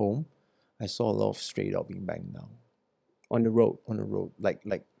home, I saw a lot of stray dog being banged down on the road. Like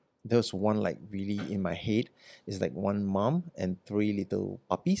there was one like really in my head. It's like one mom and 3 little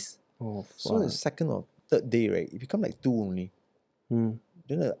puppies. Oh, fuck. So the second or third day, right, it become like 2 only. Then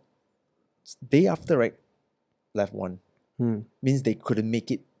the day after, right, left 1. Means they couldn't make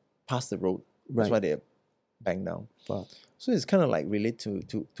it past the road. That's why they banged down. Wow. So it's kind of like relate to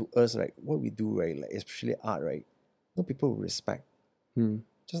us, right? What we do, right? Like especially art, right? No people will respect.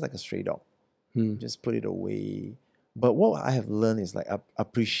 Just like a stray dog. Just put it away. But what I have learned is like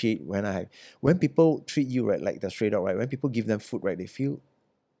appreciate when people treat you right, like the stray dog, right? When people give them food, right, they feel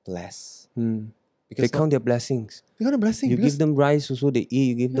blessed. Because they count their blessings. They count the blessings. You give them rice, also they eat.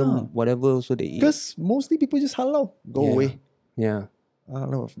 You give them whatever, also they eat. Because mostly people just halal, go away. Yeah. I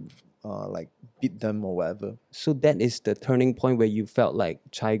don't know if like beat them or whatever. So that is the turning point where you felt like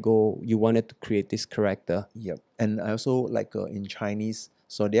Chaigo, you wanted to create this character. Yep. And I also like in Chinese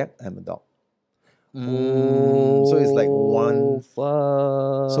zodiac, I'm a dog. So it's like one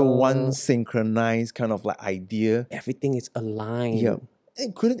synchronized kind of like idea. Everything is aligned. Yeah. I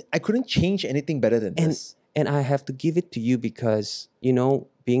couldn't change anything better than this. And I have to give it to you because, you know,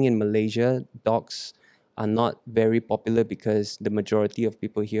 being in Malaysia, dogs are not very popular because the majority of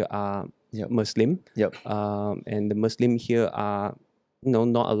people here are Muslim. Yep. And the Muslim here are, you know,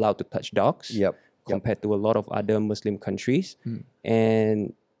 not allowed to touch dogs. Yep. Compared to a lot of other Muslim countries.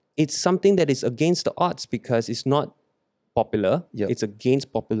 And it's something that is against the odds because it's not popular. It's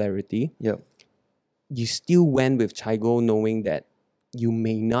against popularity. You still went with Chaigo knowing that you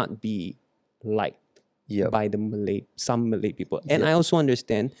may not be liked by some Malay people. And I also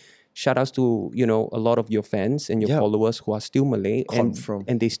understand, shout outs to, you know, a lot of your fans and your followers who are still Malay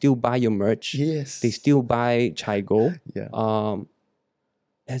and they still buy your merch. Yes. They still buy Chaigo.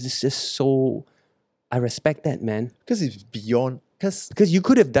 It's just so, I respect that, man. Because it's beyond. Because you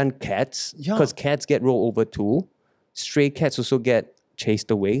could have done cats. Because cats get rolled over too. Stray cats also get chased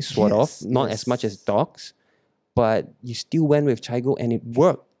away, sort of. Not as much as dogs. But you still went with Chaigo and it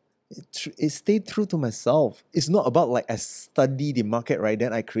worked. It stayed true to myself. It's not about like I study the market, right?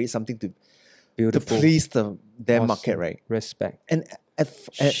 Then I create something to please their market, right? Respect. And at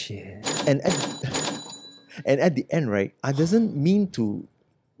the end, right? I doesn't mean to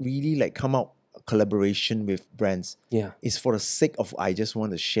really like come out a collaboration with brands. It's for the sake of I just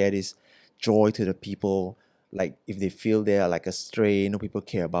want to share this joy to the people. Like if they feel they are like a stray, no people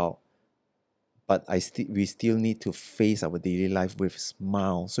care about. But we still need to face our daily life with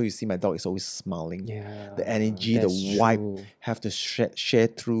smile. So you see, my dog is always smiling. The energy, the vibe have to share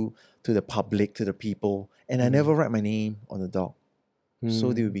through to the public, to the people. And I never write my name on the dog,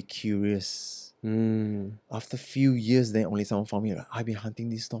 so they will be curious. After a few years, then only someone found me. Like, I've been hunting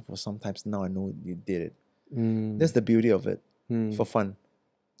this dog for some time. Now I know you did it. That's the beauty of it. For fun.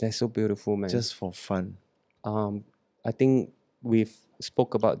 That's so beautiful, man. Just for fun. I think we've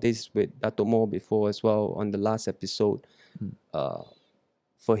spoke about this with Dato Mo before as well on the last episode.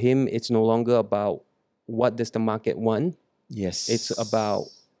 For him, it's no longer about what does the market want. Yes. It's about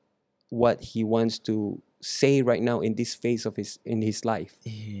what he wants to say right now in this phase of his life.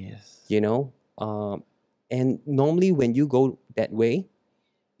 Yes. You know? And normally when you go that way,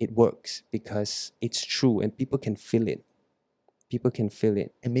 it works because it's true and people can feel it. People can feel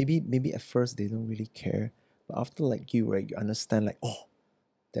it. And maybe at first they don't really care. But after like you, right, you understand like,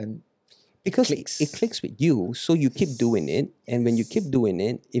 then because it clicks with you, so you keep doing it, and when you keep doing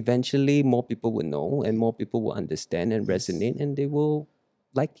it, eventually more people will know and more people will understand and resonate, and they will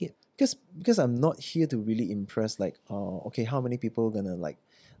like it. Because I'm not here to really impress like, okay, how many people are gonna like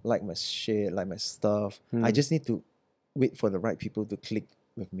my shit, like my stuff. I just need to wait for the right people to click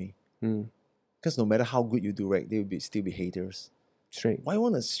with me. Because no matter how good you do, right, they will still be haters. Straight. Why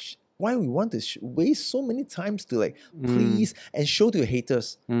we want to waste so many times to like please and show to your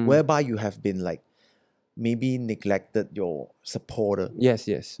haters whereby you have been like maybe neglected your supporter. Yes.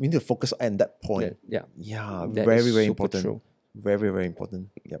 We need to focus on that point. Yeah. That very is very super important. true. Very very important.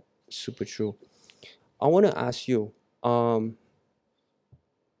 Yep. Super true. I want to ask you.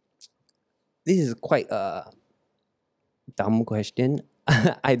 This is quite a dumb question.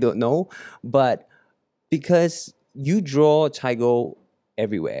 I don't know, but because you draw Chigo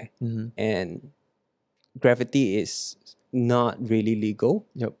everywhere, and graffiti is not really legal.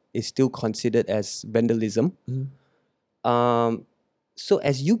 Yep. It's still considered as vandalism. So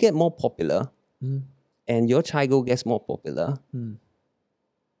as you get more popular, and your Chigo gets more popular,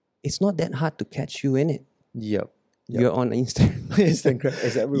 it's not that hard to catch you in it. Yep. You're on Instagram. Instagram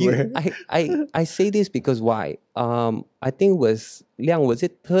is everywhere. I say this because why? I think was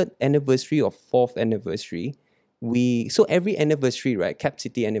it 3rd anniversary or 4th anniversary? So every anniversary, right? Cap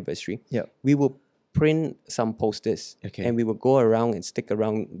City anniversary. Yeah. We will print some posters. Okay. And we will go around and stick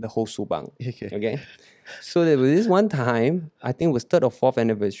around the whole Subang. Okay. So there was this one time, I think it was 3rd or 4th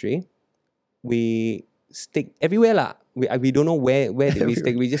anniversary. We stick everywhere lah. We don't know where did we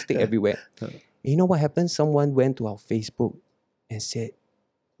stick. We just stick everywhere. You know what happened? Someone went to our Facebook and said,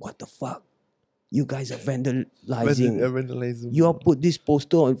 "What the fuck? You guys are vandalizing. You all put this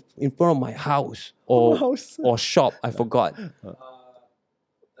poster in front of my house or shop. I forgot.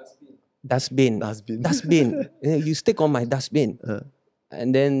 Dustbin. You stick on my dustbin."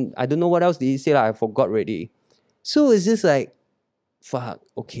 And then I don't know what else did he say. I forgot already. So it's just like, fuck,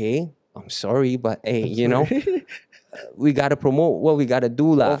 okay, I'm sorry, but hey, you know, we gotta promote what we gotta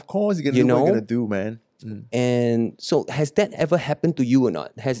do lah. Of course, you gotta do what you gotta do, man. And so, has that ever happened to you or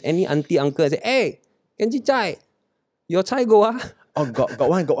not? Has any auntie, uncle say, "Hey, Kenji Chai, your Chai go ah?" Oh, got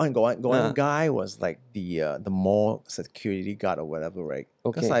one guy was like the mall security guard or whatever, right?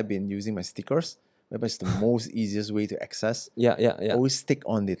 Because I've been using my stickers. Maybe it's the most easiest way to access. Yeah. Always stick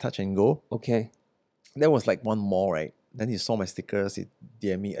on the touch and go. Okay. There was like one mall, right? Then he saw my stickers. He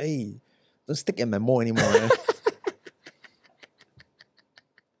DM me, "Hey, don't stick in my mall anymore."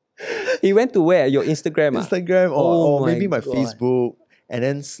 He went to where? Your Instagram? Instagram or maybe my God. Facebook. And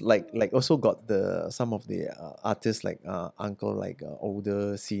then like also got some of the artists like uncle, like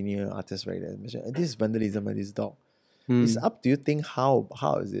older senior artists, right? That mentioned, this is vandalism by this dog. It's up to you. Think how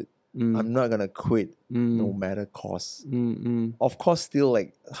is it? I'm not gonna quit no matter cost. Of course, still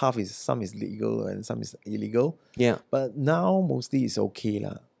like some is legal and some is illegal. Yeah. But now mostly it's okay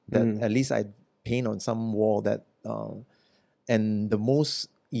lah. That at least I paint on some wall that and the most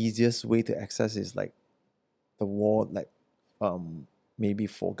easiest way to access is like the wall like maybe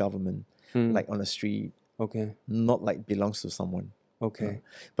for government, like on the street. Okay. Not like belongs to someone. Okay.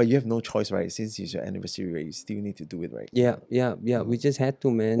 But you have no choice, right? Since it's your anniversary, right? You still need to do it, right? Yeah. We just had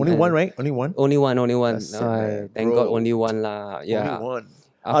to, man. Only one, right? Only one? Only one. That's it, man. Thank Bro. God, only one lah. Yeah. Only one.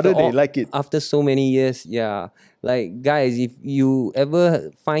 After They like it. After so many years, yeah. Like, guys, if you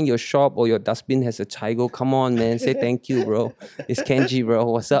ever find your shop or your dustbin has a Chigo, come on, man. Say thank you, bro. It's Kenji, bro.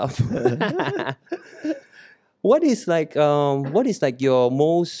 What's up? What is like your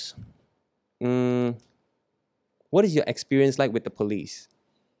most what is your experience like with the police?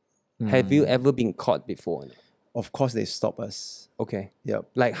 Have you ever been caught before? Of course, they stop us. Okay. Yep.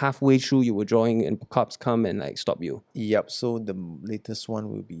 Like halfway through you were drawing and cops come and like stop you. Yep. So the latest one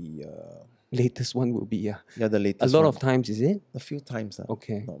will be Latest one will be yeah, the latest a lot one. of times, is it? A few times.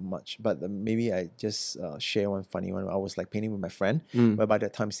 Okay. Not much. But maybe I just share one funny one. I was like painting with my friend, but by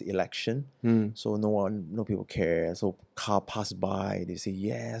that time it's the election. So no people care. So car pass by, they say,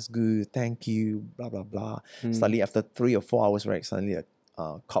 yes, good, thank you, blah, blah, blah. Suddenly after 3 or 4 hours, right, suddenly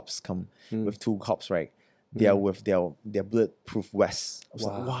cops come with 2 cops, right? They are with their bulletproof vests. I was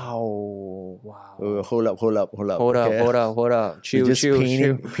like, wow. Hold up. Hold up. We're Chill, just chill.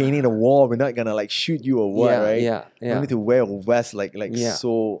 painting the wall. We're not gonna like shoot you or what, right? Yeah. You need to wear a vest like Yeah.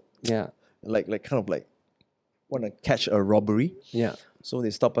 so Yeah. like kind of like want to catch a robbery. Yeah. So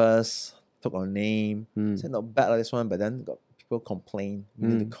they stop us, took our name, Mm. said not bad like this one, but then got people complain. We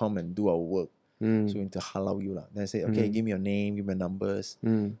need to come and do our work. So we need to halal you lah. Then I say, okay, give me your name, give me your numbers.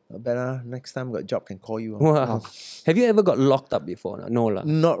 Not bad, next time got job can call you. Wow. Have you ever got locked up before? No lah.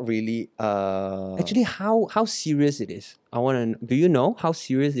 Not really. Actually, how serious it is? I want to. Do you know how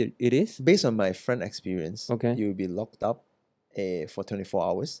serious it is? Based on my friend experience, Okay. you will be locked up for 24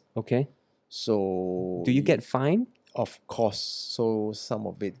 hours. Okay. So Do you get fined? Of course. So some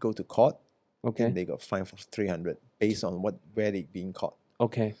of it go to court. Okay. And they got fined for 300 based on where they being caught.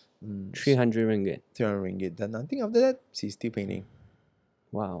 Okay. 300 ringgit. 300 ringgit. Then I think after that, she's still painting.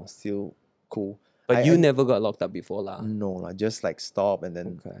 Wow. Still cool. But you never got locked up before lah. No lah. Just like stop and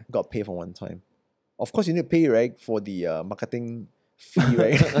then got paid for one time. Of course, you need to pay, right, for the marketing fee,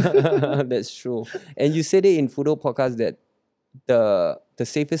 right? That's true. And you said it in Fudo podcast that the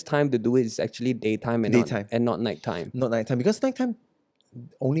safest time to do it is actually daytime and not nighttime. Not nighttime, because nighttime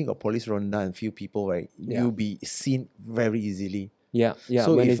only got police ronda and few people, right? Yeah. You'll be seen very easily. Yeah.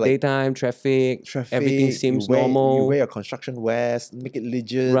 So when if it's like daytime, traffic, everything seems normal. You wear your construction vest, make it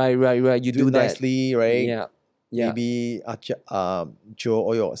legit. Right. You do it that nicely, right? Yeah. Maybe Joe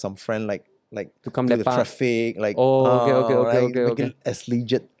or some friend like to come do that the path. traffic, like Okay. make it as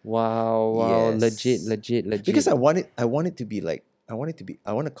legit. Wow. Yes. Legit. Because I want it to be like I want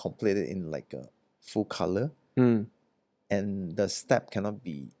to complete it in like a full color, and the step cannot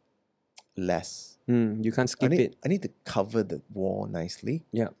be less. You can't skip it. I need to cover the wall nicely.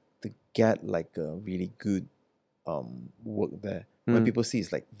 Yeah. To get like a really good work there. When people see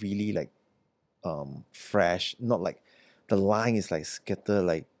it's like really like fresh, not like the line is like scattered,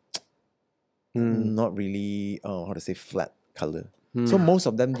 like not really how to say flat color. So most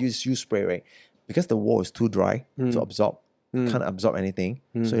of them use spray, right? Because the wall is too dry to absorb. Can't absorb anything.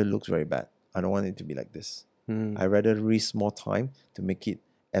 So it looks very bad. I don't want it to be like this. I rather risk more time to make it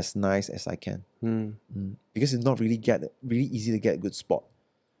as nice as I can. Because it's not really easy to get a good spot.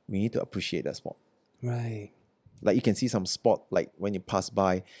 We need to appreciate that spot. Right. Like you can see some spot like when you pass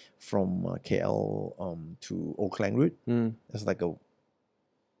by from KL to Old Klang Road. It's like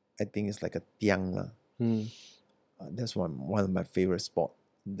I think it's like a tiang lah. That's one of my favorite spot.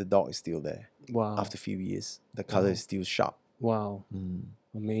 The dog is still there. Wow. After a few years, the color is still sharp. Wow.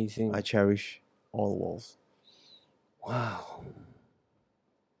 Amazing. I cherish all the walls. Wow.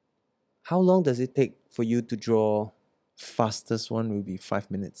 How long does it take for you to draw? Fastest one will be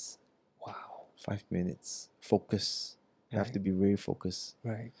 5 minutes. Wow. 5 minutes. Focus. You have to be very focused.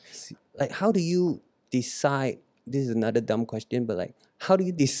 Right. Like, how do you decide? This is another dumb question, but like, how do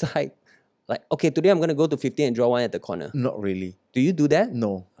you decide? Like, okay, today I'm gonna go to 15 and draw one at the corner. Not really. Do you do that?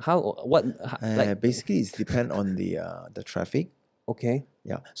 No. Like basically, it's depend on the traffic. Okay.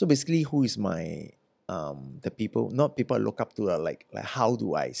 Yeah. So basically, who is my the people? Not people I look up to. Like how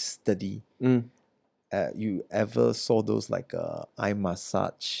do I study? You ever saw those like eye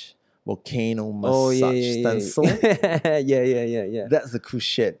massage, volcano massage stencil? Yeah. That's the cool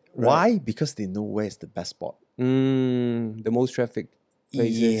shit. Right. Why? Because they know where's the best spot. The most traffic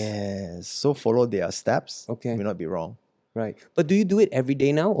places. Yes. So follow their steps. Okay. Will not be wrong. Right. But do you do it every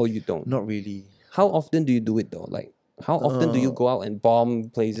day now or you don't? Not really. How often do you do it though? Like, how often do you go out and bomb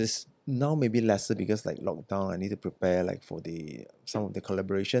places? Now maybe lesser because like lockdown, I need to prepare like for some of the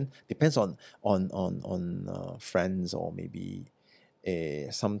collaboration. Depends on friends, or maybe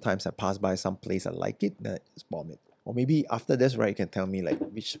sometimes I pass by some place I like it, then I just bomb it. Or maybe after this, right, you can tell me like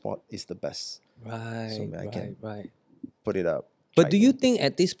which spot is the best. Right. So I can put it up. But do you think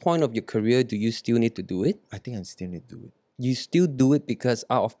at this point of your career, do you still need to do it? I think I still need to do it. You still do it because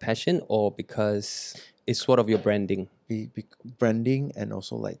out of passion or because it's sort of your branding? Branding, and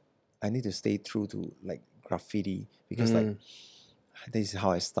also like I need to stay true to like graffiti because like this is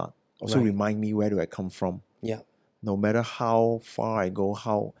how I start. Also remind me where do I come from. Yeah. No matter how far I go,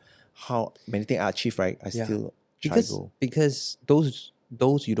 how many things I achieve, right? I still try to go. Because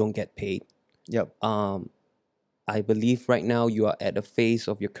those you don't get paid. Yep. I believe right now you are at a phase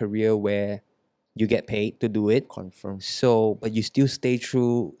of your career where you get paid to do it. Confirm. So, but you still stay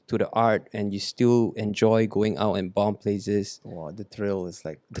true to the art and you still enjoy going out and bomb places. Wow, the thrill is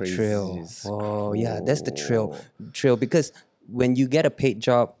like crazy. The thrill. Oh, yeah, that's the thrill. Because when you get a paid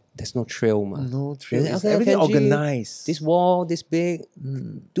job, there's no thrill, man. No thrill. Okay, everything Kenji, organized. This wall, this big,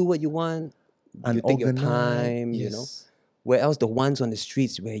 do what you want. You take your time, yes. you know. Where else the ones on the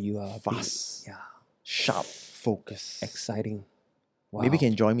streets where you are fast. sharp, focus. Exciting. Wow. Maybe you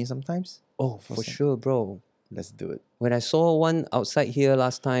can join me sometimes. Oh, for sure, bro. Let's do it. When I saw one outside here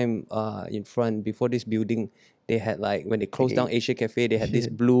last time, in front before this building, they had like when they closed down Asia Cafe, they had this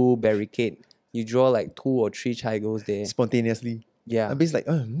blue barricade. You draw like 2 or 3 chigos there. Spontaneously. Yeah. I'm basically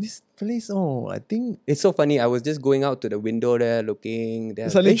like, this place, I think... It's so funny. I was just going out to the window there looking. There,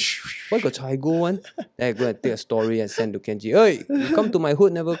 Suddenly, what got chigo one? Then I go and take a story and send to Kenji. Hey, you come to my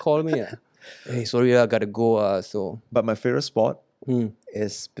hood, never call me. Hey, sorry, I gotta go. So. But my favorite spot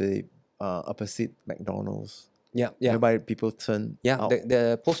is the opposite McDonald's. Yeah. Whereby people turn out.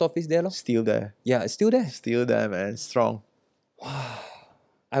 The post office there. Still there. Yeah, it's still there. Still there, man. Strong. Wow.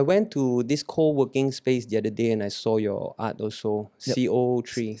 I went to this co-working space the other day and I saw your art also. Yep.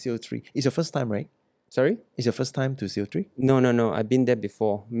 CO3. CO3. It's your first time, right? Sorry? It's your first time to CO3? No. I've been there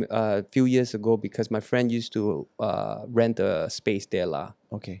before. A few years ago because my friend used to rent a space there.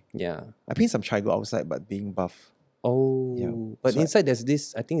 Okay. Yeah. I paint some chigo outside, but being buff. Oh, yeah. But so inside there's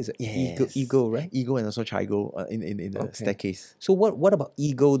this, I think it's ego, right? Ego and also chigo in the staircase. So what about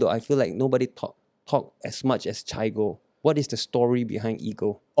ego though? I feel like nobody talk as much as chigo. What is the story behind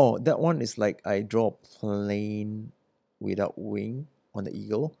ego? Oh, that one is like I draw a plane without wing on the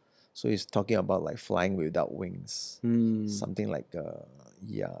eagle. So it's talking about like flying without wings. Something like,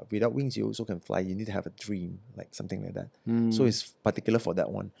 without wings you also can fly. You need to have a dream, like something like that. So it's particular for that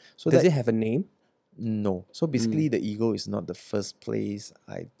one. So does it have a name? No. So basically the eagle is not the first place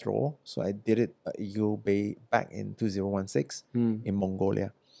I draw. So I did it at Eagle Bay back in 2016 in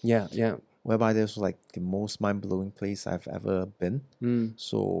Mongolia. Yeah. Whereby there's like the most mind-blowing place I've ever been.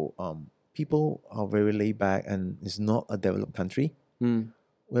 So people are very laid back and it's not a developed country.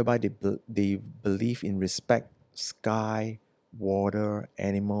 Whereby they believe in respect, sky, water,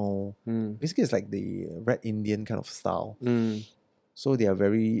 animal. Basically it's like the Red Indian kind of style. So they are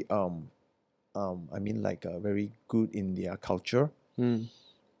very very good in their culture,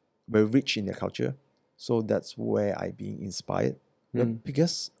 very rich in their culture. So that's where I being inspired. But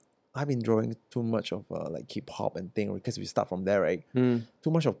because I've been drawing too much of like hip hop and thing, because we start from there, right?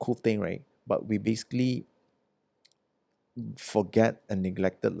 Too much of cool thing, right? But we basically forget and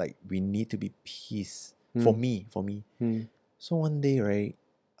neglected like we need to be peace. For me. So one day, right,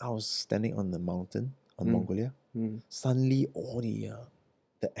 I was standing on the mountain on Mongolia. Suddenly all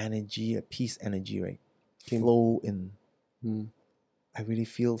the energy, the peace energy, right, flow in. I really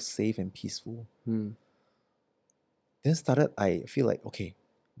feel safe and peaceful. Then I feel like, okay,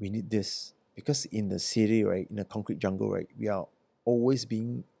 we need this. Because in the city, right, in the concrete jungle, right, we are always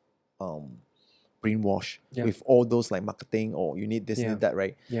being brainwashed with all those like marketing or you need this, you need that,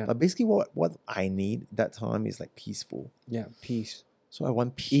 right? But basically what I need that time is like peaceful. Yeah, peace. So I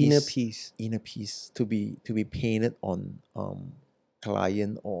want peace. Inner peace to be painted on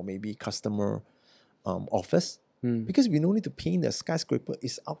client or maybe customer office. Because we don't need to paint the skyscraper.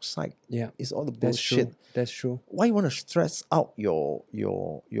 It's outside. Yeah, it's all the bullshit. That's true. Why you want to stress out your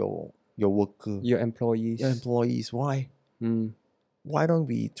worker, your employees? Why? Why don't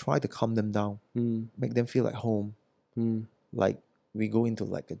we try to calm them down, make them feel at home? Like we go into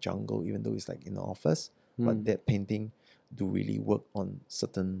like a jungle, even though it's like in the office, but that painting do really work on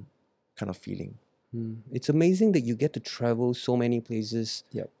certain kind of feeling. It's amazing that you get to travel so many places.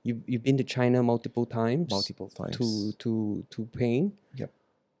 Yep. You've been to China multiple times. To paint. Yep.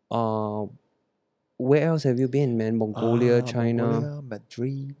 Where else have you been, man? Mongolia, China, Mongolia,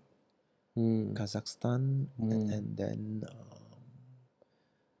 Madrid, Kazakhstan, and then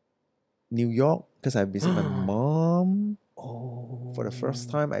New York, because I visited my mom. For the first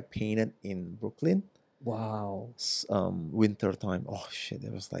time, I painted in Brooklyn. Wow. Winter time. Oh shit,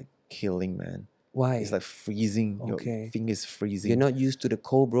 it was like killing, man. Why? It's like freezing. Okay. Your fingers freezing. You're not used to the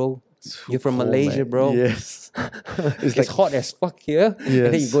cold, bro. You're from cold, Malaysia, man. bro. Yes. It's like hot as fuck here. Yes.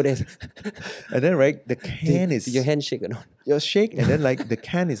 And then you go there. And then right, the can is... Did your hand shake or not? Your shake, and then like the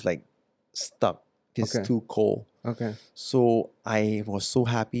can is like stuck. It's too cold. Okay. So I was so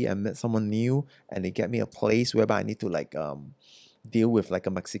happy I met someone new and they get me a place whereby I need to like deal with like a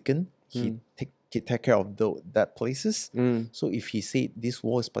Mexican. He take care of that places. So if he said this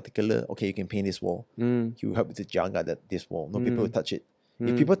wall is particular, okay, you can paint this wall. He will help you to jaga this wall. No people will touch it.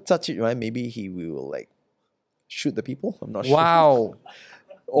 If people touch it, right, maybe he will like shoot the people. I'm not sure. Wow.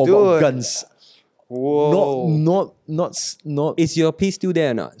 Or about guns. Whoa. Not. Is your piece still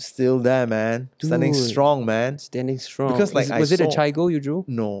there or not? Still there, man. Dude. Standing strong, man. Standing strong. Because like was it a Chigo you drew?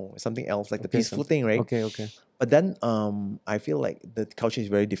 No, something else, like the peaceful thing, right? Okay. But then I feel like the culture is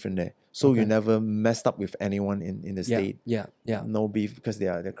very different there. So you never messed up with anyone in the state. Yeah. No beef because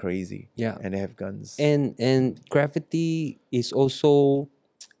they're crazy. Yeah. And they have guns. And graffiti is also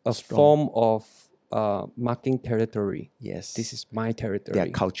a form of marking territory. Yes. This is my territory. Their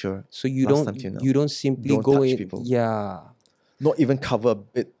culture. So you last don't time till now. you don't simply Don't go touch in. people. Yeah. Not even cover a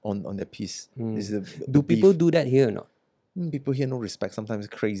bit on their piece. This is the Do people beef. do that here or not? People here no respect. Sometimes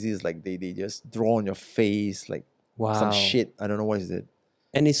crazy is like they just draw on your face like some Wow. shit. I don't know what is it.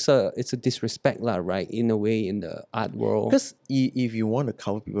 And it's a disrespect lah, right? In a way, in the art world. Because if you want to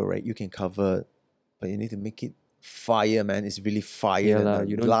cover people, right, you can cover, but you need to make it fire, man. It's really fire Yeah than lah, a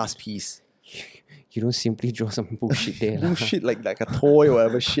you don't- glass piece. You don't simply draw some bullshit there lah. Bullshit like a toy or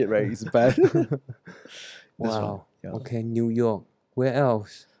whatever shit, right? It's bad. This one, Wow. yeah. Okay, New York. Where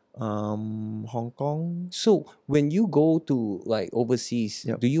else? Hong Kong. So when you go to like overseas,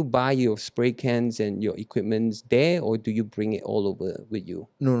 Yep. do you buy your spray cans and your equipments there, or do you bring it all over with you?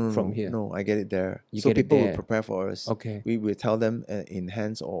 No, From here? No, I get it there. You So get it people will there. prepare for us. Okay. We will tell them in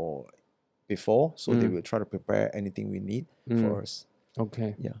hands or before, so they will try to prepare anything we need for us.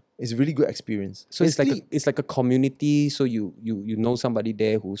 Okay. Yeah, it's a really good experience. So Basically, it's like a community. So you know somebody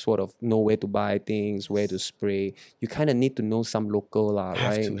there who sort of know where to buy things, where to spray. You kind of need to know some local lah,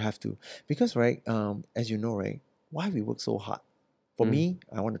 right? have to, because right, as you know, right, why we work so hard? For me,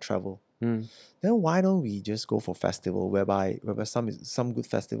 I want to travel. Mm. Then why don't we just go for festival whereby some good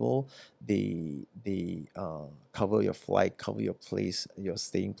festival they cover your flight, cover your place, your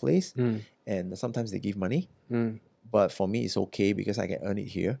staying place, and sometimes they give money. But for me, it's okay because I can earn it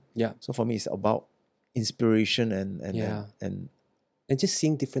here. Yeah. So for me, it's about inspiration and just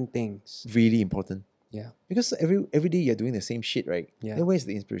seeing different things. really important. Yeah. Because every day you're doing the same shit, right? Yeah. Then where's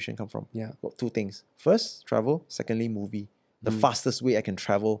the inspiration come from? Yeah. Well, two things. First, travel. Secondly, movie. The fastest way I can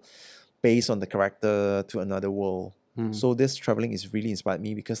travel based on the character to another world. So this traveling is really inspired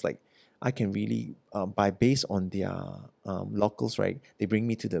me because like I can really based on their locals, right? They bring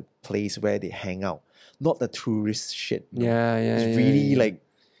me to the place where they hang out, not the tourist shit. you know. Yeah. It's really like,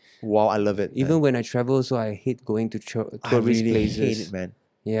 wow, I love it. Even man. when I travel, so I hate going to I tourist really places. hate it, man.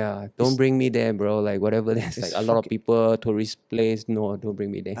 Yeah, don't bring me there, bro. Like whatever there's like It's a lot of people, tourist place. No, don't bring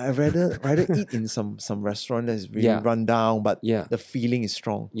me there. I rather eat in some restaurant that's really Yeah. run down, but Yeah. the feeling is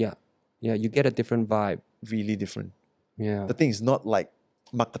strong, Yeah, you get a different vibe. really different. Yeah, The thing is not like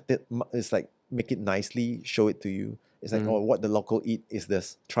marketed. It's like make it nicely, show it to you. It's like, oh, what the local eat is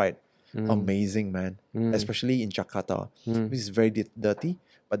this. Try it. Amazing, man. Especially in Jakarta, which is very dirty,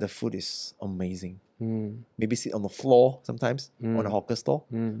 but the food is amazing. Maybe sit on the floor sometimes on a hawker store,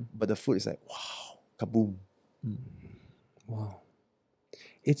 but the food is like, wow, kaboom. wow.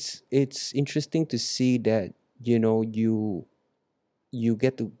 It's interesting to see that you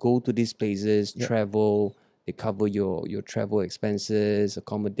get to go to these places, Yep. travel. They cover your travel expenses,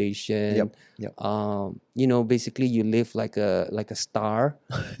 accommodation. Yep. Basically you live like a star,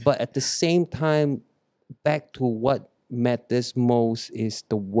 but at the same time, back to what matters most is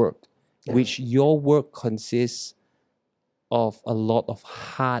the work, which your work consists of a lot of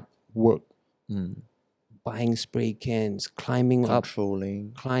hard work. Buying spray cans, climbing up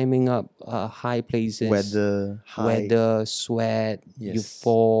Controlling high places, weather, sweat, you Yes.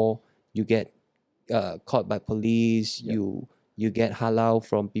 fall, you get caught by police, Yep. you get halal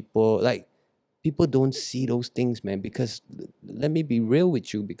from people. Like people don't see those things, man, because let me be real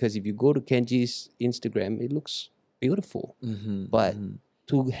with you, because if you go to Kenji's Instagram, it looks beautiful. But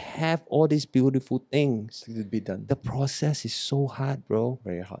to have all these beautiful things, to be done. the process is so hard, bro.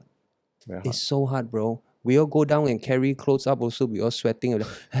 Very hard. Very hard. It's so hard, bro. We all go down and carry clothes up also. We all sweating.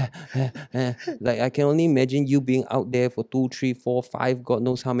 Like I can only imagine you being out there for 2, 3, 4, 5, God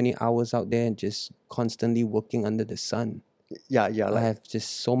knows how many hours out there and just constantly working under the sun. Yeah. I Like have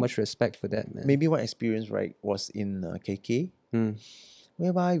just so much respect for that, man. maybe one experience, right, was in KK,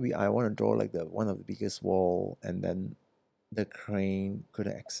 whereby I want to draw like one of the biggest wall, and then the crane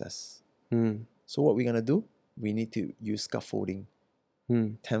couldn't access. So what we're gonna do? We need to use scaffolding.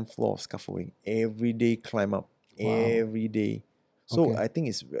 10th floor of scaffolding. Every day climb up. Wow. Every day. So Okay. I think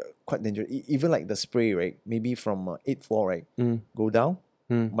it's quite dangerous. Even like the spray, right? Maybe from 8th floor, right? Go down,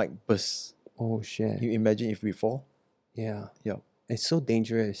 might burst. Oh shit. You imagine if we fall? Yeah. Yeah. It's so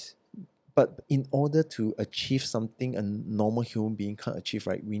dangerous. But in order to achieve something a normal human being can't achieve,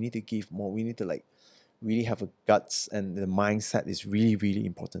 right? We need to give more. We need to like really have a guts, and the mindset is really, really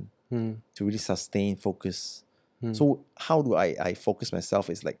important to really sustain focus. So how do I focus myself?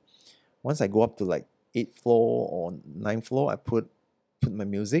 Is like once I go up to like 8th floor or 9th floor, I put my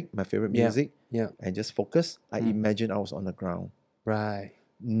music, my favorite music, and just focus. I imagine I was on the ground. Right.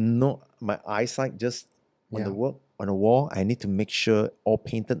 No, my eyesight just on Yeah. the wall. I need to make sure all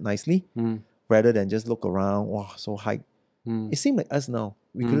painted nicely, rather than just look around. Wow, so high. It seemed like us now.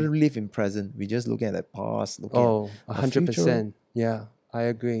 We couldn't live in present. We just looking at the past, looking Oh, at our future. 100%. Yeah, I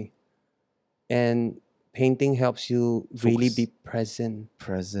agree. And painting helps you really Focus. be present.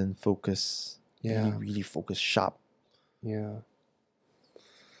 Present, focus. Yeah. Really, really focus, sharp. Yeah.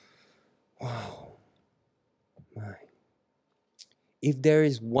 Wow. My. If there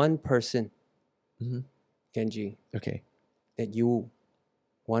is one person, Mhm. Kenji, Okay. that you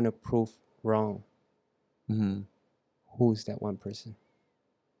want to prove wrong, Mhm. who is that one person?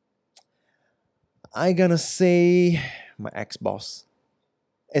 I gonna say my ex-boss.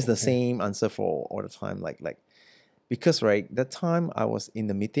 It's the Okay. same answer for all the time. Like because right, that time I was in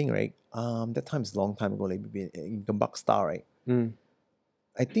the meeting, right? That time is a long time ago, like maybe in Gambak Star, right? Mm.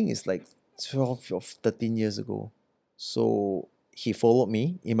 I think it's like 12 or 13 years ago. So he followed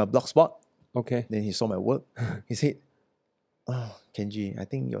me in my blog spot. Okay. Then he saw my work. He said, "Oh, Kenji, I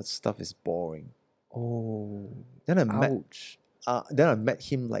think your stuff is boring." Oh. Then I met Ouch. then I met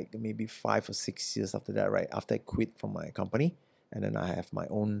him like maybe 5 or 6 years after that, right? After I quit from my company, and then I have my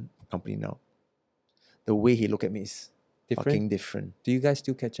own company now. The way he looked at me is Different? fucking different. Do you guys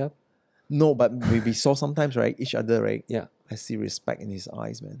still catch up? No, but we saw sometimes, right? Each other, right? Yeah. I see respect in his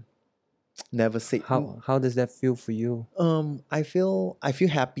eyes, man. Never say How does that feel for you? I feel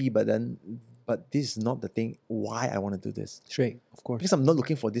happy, but this is not the thing why I want to do this. Straight, of course. Because I'm not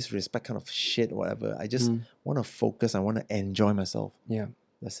looking for this respect kind of shit or whatever. I just want to focus. I want to enjoy myself. Yeah.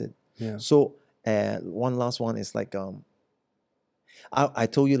 That's it. Yeah. So one last one is like I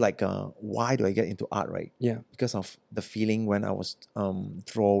told you like why do I get into art, right? Yeah. Because of the feeling when I was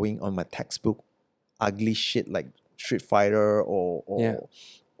drawing on my textbook, ugly shit like Street Fighter or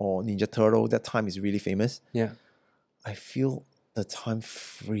Ninja Turtle. That time is really famous. Yeah. I feel the time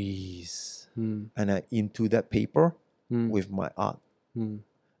freeze, Mm. and I into that paper Mm. with my art. Mm.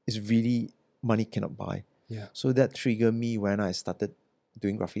 It's really money cannot buy. Yeah. So that triggered me when I started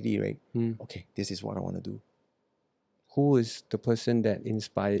doing graffiti, right? Mm. Okay, this is what I want to do. Who is the person that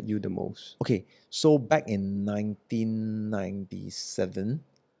inspired you the most? Okay, so back in 1997,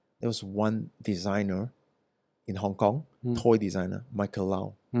 there was one designer in Hong Kong, toy designer, Michael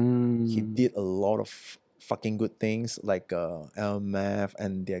Lau. He did a lot of fucking good things like LMF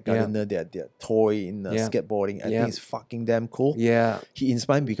and their gardener, their toy in skateboarding. I think it's fucking damn cool. Yeah. He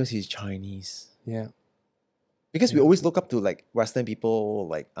inspired me because he's Chinese. Yeah. Because we always look up to like Western people,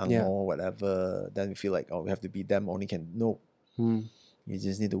 like Ang Yeah. Mo, whatever. Then we feel like, oh, we have to be them, only can. No. You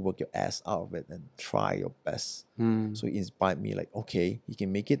just need to work your ass out of it and try your best. So it inspired me like, okay, you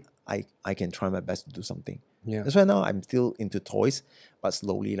can make it. I can try my best to do something. Yeah. That's why now I'm still into toys, but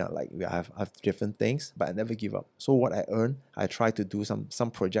slowly now, like I have different things, but I never give up. So what I earn, I try to do some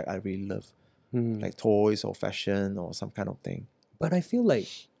project I really love, like toys or fashion or some kind of thing. But I feel like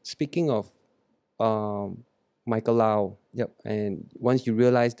speaking of Michael Lau, Yep. and once you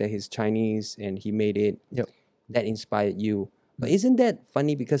realize that he's Chinese and he made it, Yep. that inspired you. But isn't that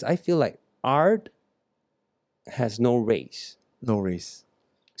funny? Because I feel like art has no race. No race.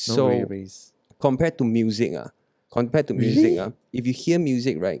 No So race. compared to music, Really? if you hear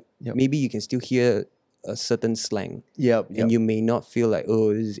music, right, Yep. maybe you can still hear a certain slang. Yep. And you may not feel like,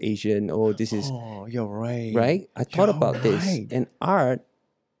 oh, this is Asian, oh, this is Oh, you're right. right. I thought You're about this, right. and art,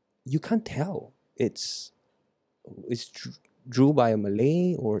 you can't tell. It's drew by a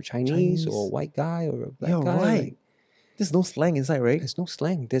Malay or Chinese or white guy or a black You're guy. right. Like, There's no slang inside, right? there's no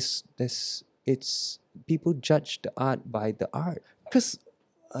slang. It's people judge the art by the art. Because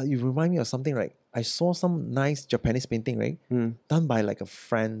you remind me of something, right? I saw some nice Japanese painting, right? Done by like a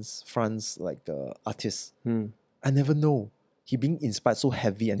France like artist. I never know. He being inspired so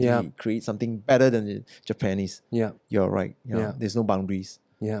heavy until he create something better than the Japanese. Yeah. You're right. Yeah. There's no boundaries.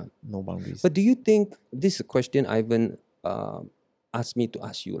 Yeah. No boundaries. But do you think this is a question Ivan asked me to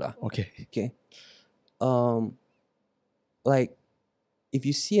ask you lah? Okay. Okay. Like if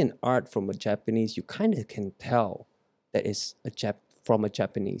you see an art from a Japanese, you kind of can tell that it's from a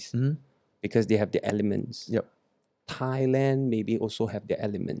Japanese because they have the elements. Yep. Thailand maybe also have the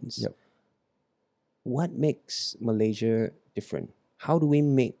elements. Yep. What makes Malaysia different? How do we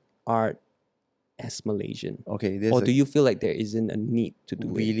make art as Malaysian? Okay. Or do you feel like there isn't a need to do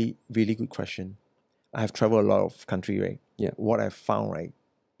it? Really, really good question. I have traveled a lot of country, right? Yeah. What I found, right,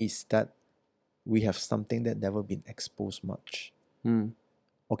 is that we have something that never been exposed much.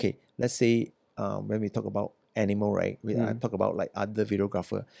 Okay, let's say when we talk about animal, right? I talk about like other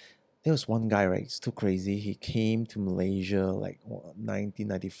videographer. There was one guy, right? It's too crazy. He came to Malaysia like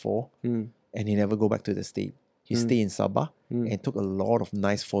 1994, and he never go back to the state. He stayed in Sabah and took a lot of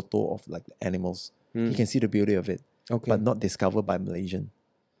nice photo of like animals. You can see the beauty of it, but not discovered by Malaysian.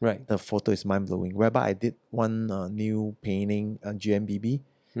 Right. The photo is mind blowing. Whereby I did one new painting, GMBB,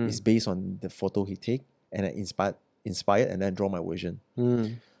 is based on the photo he take, and I inspired, and then draw my version.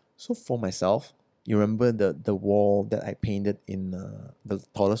 So for myself, you remember the wall that I painted in the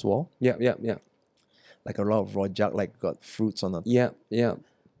tallest wall? Yeah, yeah, yeah. Like a lot of rojak, like got fruits on it. Yeah, yeah.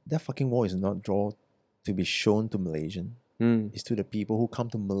 That fucking wall is not drawn to be shown to Malaysian. It's to the people who come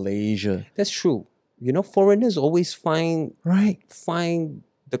to Malaysia. That's true. You know, foreigners always find Right.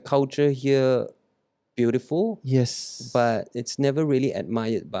 the culture here beautiful, Yes. but it's never really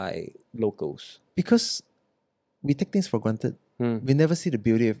admired by locals. Because we take things for granted. We never see the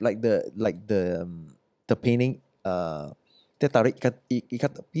beauty of the painting Teh Tarik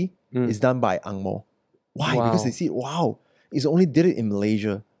Ikat Tepi is done by Ang Mo. Why? Because Wow. they see, wow, it's only did it in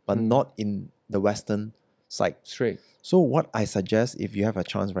Malaysia, but not in the Western side. Straight. So what I suggest, if you have a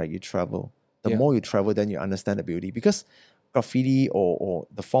chance, right, you travel. The Yeah. more you travel, then you understand the beauty. Because graffiti or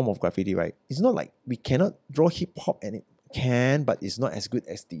the form of graffiti, right, it's not like we cannot draw hip hop and it can, but it's not as good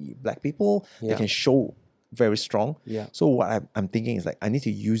as the black people. They Yeah. can show very strong. Yeah. So what I'm thinking is like, I need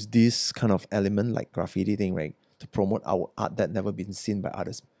to use this kind of element, like graffiti thing, right, to promote our art that never been seen by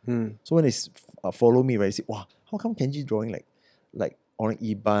others. So when they follow me, right, they say, wow, how come Kenji drawing like Orang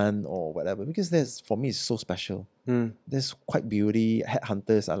Iban or whatever? Because for me, it's so special. There's quite beauty.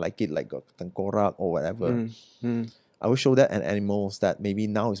 Headhunters, I like it, like got tengkorak or whatever. I will show that and animals that maybe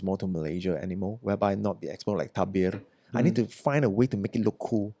now is more to Malaysia animal, whereby not the expo like tabir. I need to find a way to make it look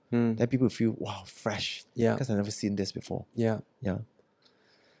cool. That people feel, wow, fresh. Yeah. Because I've never seen this before. Yeah. Yeah.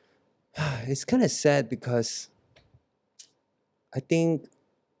 It's kind of sad because I think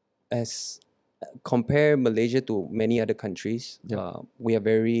as compare Malaysia to many other countries, we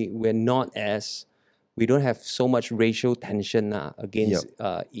don't have so much racial tension against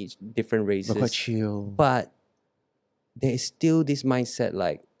each different races. We're quite chill. But there is still this mindset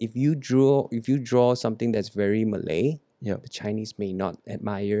like if you draw something that's very Malay, the Chinese may not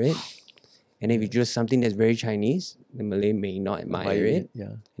admire it. And if you draw something that's very Chinese, the Malay may not admire it.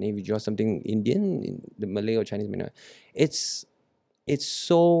 Yeah. And if you draw something Indian, the Malay or Chinese may not. It's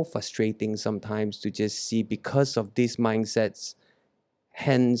so frustrating sometimes to just see because of these mindsets.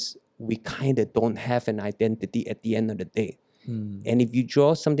 Hence, we kind of don't have an identity at the end of the day. And if you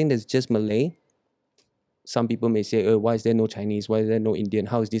draw something that's just Malay, some people may say, oh, why is there no Chinese? Why is there no Indian?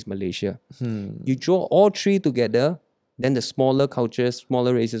 How is this Malaysia? You draw all three together, then the smaller cultures,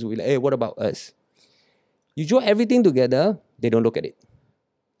 smaller races will be like, hey, what about us? You draw everything together, they don't look at it.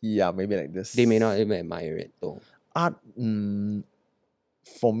 Yeah, maybe like this. They may not even admire it though. Art,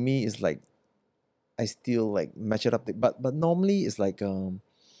 for me, is like, I still like match it up. But normally it's like,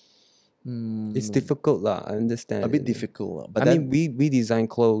 it's difficult lah. I understand. A bit difficult. But I mean, we design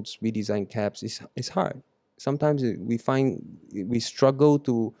clothes, we design caps. It's hard. Sometimes we struggle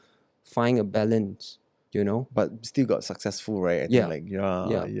to find a balance, you know. But still got successful, right? I think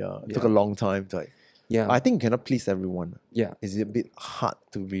It took a long time to like. Yeah. I think you cannot please everyone. Yeah. It's a bit hard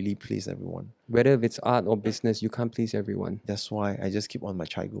to really please everyone. Whether if it's art or business, you can't please everyone. That's why I just keep on my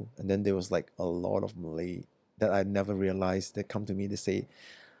Chaigo. And then there was like a lot of Malay that I never realized that come to me. They say,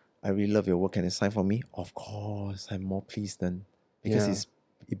 I really love your work. Can you sign for me? Of course, I'm more pleased then. Because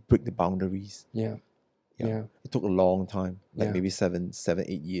it break the boundaries. Yeah. It took a long time, like Yeah. maybe 7,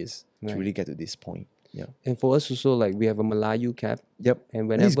 8 years to Right. really get to this point. Yeah. And for us also, like we have a Malayu cap. Yep. And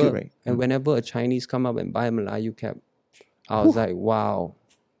And it's whenever good, right? and whenever a Chinese come up and buy a Malayu cap, I was like, wow,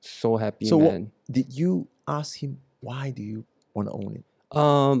 so happy, So man. did you ask him, why do you want to own it?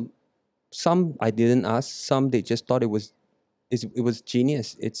 Some I didn't ask. Some they just thought it was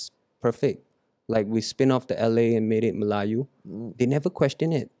genius. It's perfect. Like we spin off the LA and made it Malayu. They never question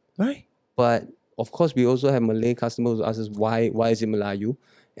it. Right. But of course, we also have Malay customers who ask us why is it Malayu,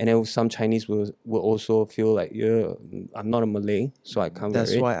 and then some Chinese will also feel like I'm not a Malay, so I can't wear it.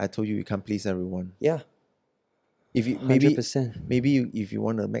 That's why I told you can't please everyone. Yeah. If you 100%. maybe if you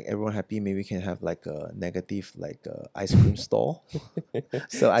want to make everyone happy, maybe we can have like a negative ice cream store.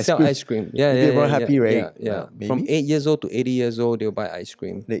 So Sell ice cream. Yeah, Make everyone happy, right? Yeah. Maybe From 8 years old to 80 years old, they'll buy ice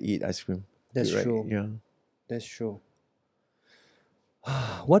cream. they eat ice cream. That's Right. true. Yeah. That's true.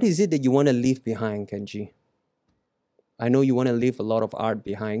 What is it that you want to leave behind, Kenji? I know you want to leave a lot of art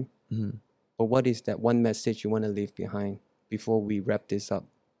behind, but what is that one message you want to leave behind before we wrap this up?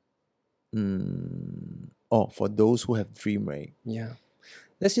 Oh, for those who have dream, right? Yeah.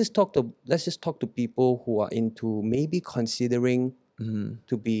 Let's just talk to people who are into maybe considering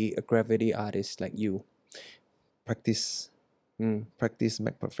to be a graffiti artist like you. Practice. Practice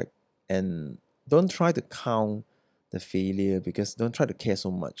make perfect. And don't try to count the failure, because don't try to care so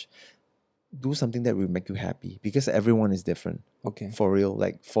much. Do something that will make you happy, because everyone is different. Okay. For real.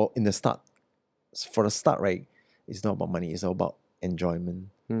 Like for the start, right? It's not about money, it's all about enjoyment.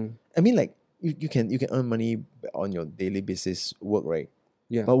 I mean, like you can earn money on your daily basis work, right?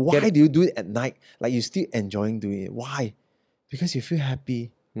 Yeah. But why do you do it at night? Like you're still enjoying doing it. Why? Because you feel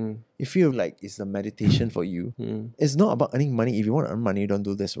happy. You feel like it's a meditation for you. It's not about earning money. If you want to earn money, don't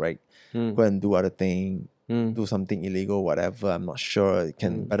do this, right? Go and do other thing, do something illegal, whatever. I'm not sure it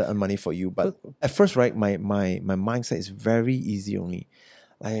can better earn money for you. But at first, right, my mindset is very easy only.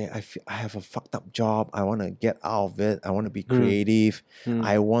 I have a fucked up job. I want to get out of it. I want to be creative.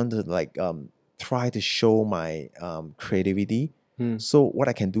 I want to like try to show my creativity. So what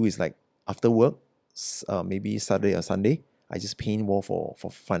I can do is like after work, maybe Saturday or Sunday, I just paint wall for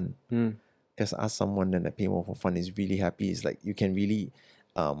fun. Because ask someone that paint wall for fun is really happy. It's like you can really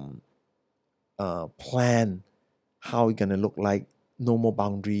plan how it's gonna look like. No more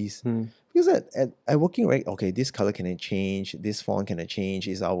boundaries. Because at working, right? Okay, this color can I change? This font can I change?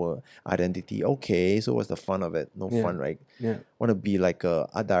 Is our identity okay? So what's the fun of it? No fun, right? Yeah. Want to be like a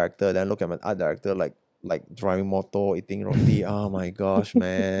art director? Then look at my art director like driving motor, eating roti. Oh my gosh,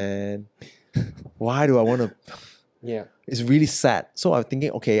 man! Why do I want to? Yeah. It's really sad. So I'm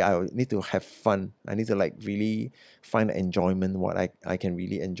thinking, okay, I need to have fun. I need to like really find enjoyment, what I can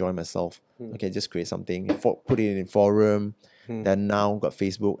really enjoy myself. Okay, just create something, put it in forum. Then now got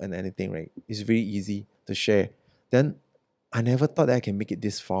Facebook and anything, right? It's very easy to share. Then I never thought that I can make it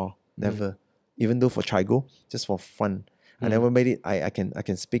this far. Never. Even though for Chigo, just for fun. I never made it. I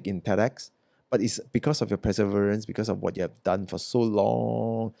can speak in TEDx. But it's because of your perseverance, because of what you have done for so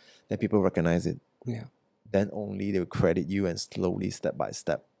long, that people recognize it. Yeah. Then only they will credit you, and slowly, step by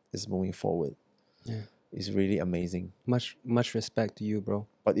step, it's moving forward. Yeah. It's really amazing. Much respect to you, bro.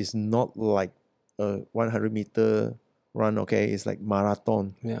 But it's not like a 100-meter run, okay? It's like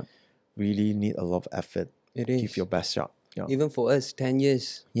marathon. Yeah. Really need a lot of effort. It is. Give your best shot. Yeah. Even for us, 10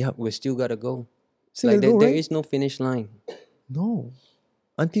 years, we still gotta go. Still like gotta go, there right? is no finish line. No.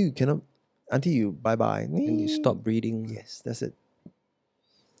 Until you bye-bye. And you stop breathing. Yes, that's it.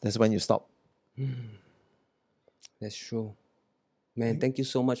 That's when you stop. That's true. Man, thank you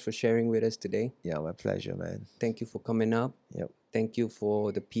so much for sharing with us today. Yeah, my pleasure, man. Thank you for coming up. Yep. Thank you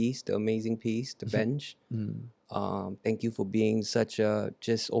for the piece, the amazing piece, the bench. Thank you for being such a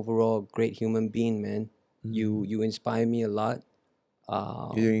just overall great human being, man. You inspire me a lot.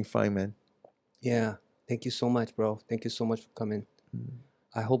 You're doing fine, man. Yeah. Thank you so much, bro. Thank you so much for coming.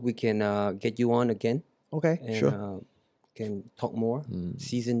 I hope we can get you on again. Okay, And, sure. Can talk more.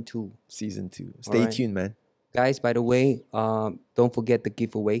 Season 2. Season 2. Stay tuned, man. Guys, by the way, don't forget the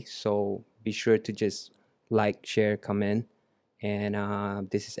giveaway. So be sure to just like, share, comment. And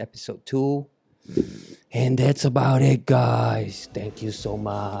this is episode 2. And that's about it, guys. Thank you so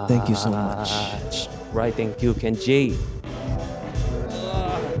much. Thank you so much. Right, thank you, Kenji.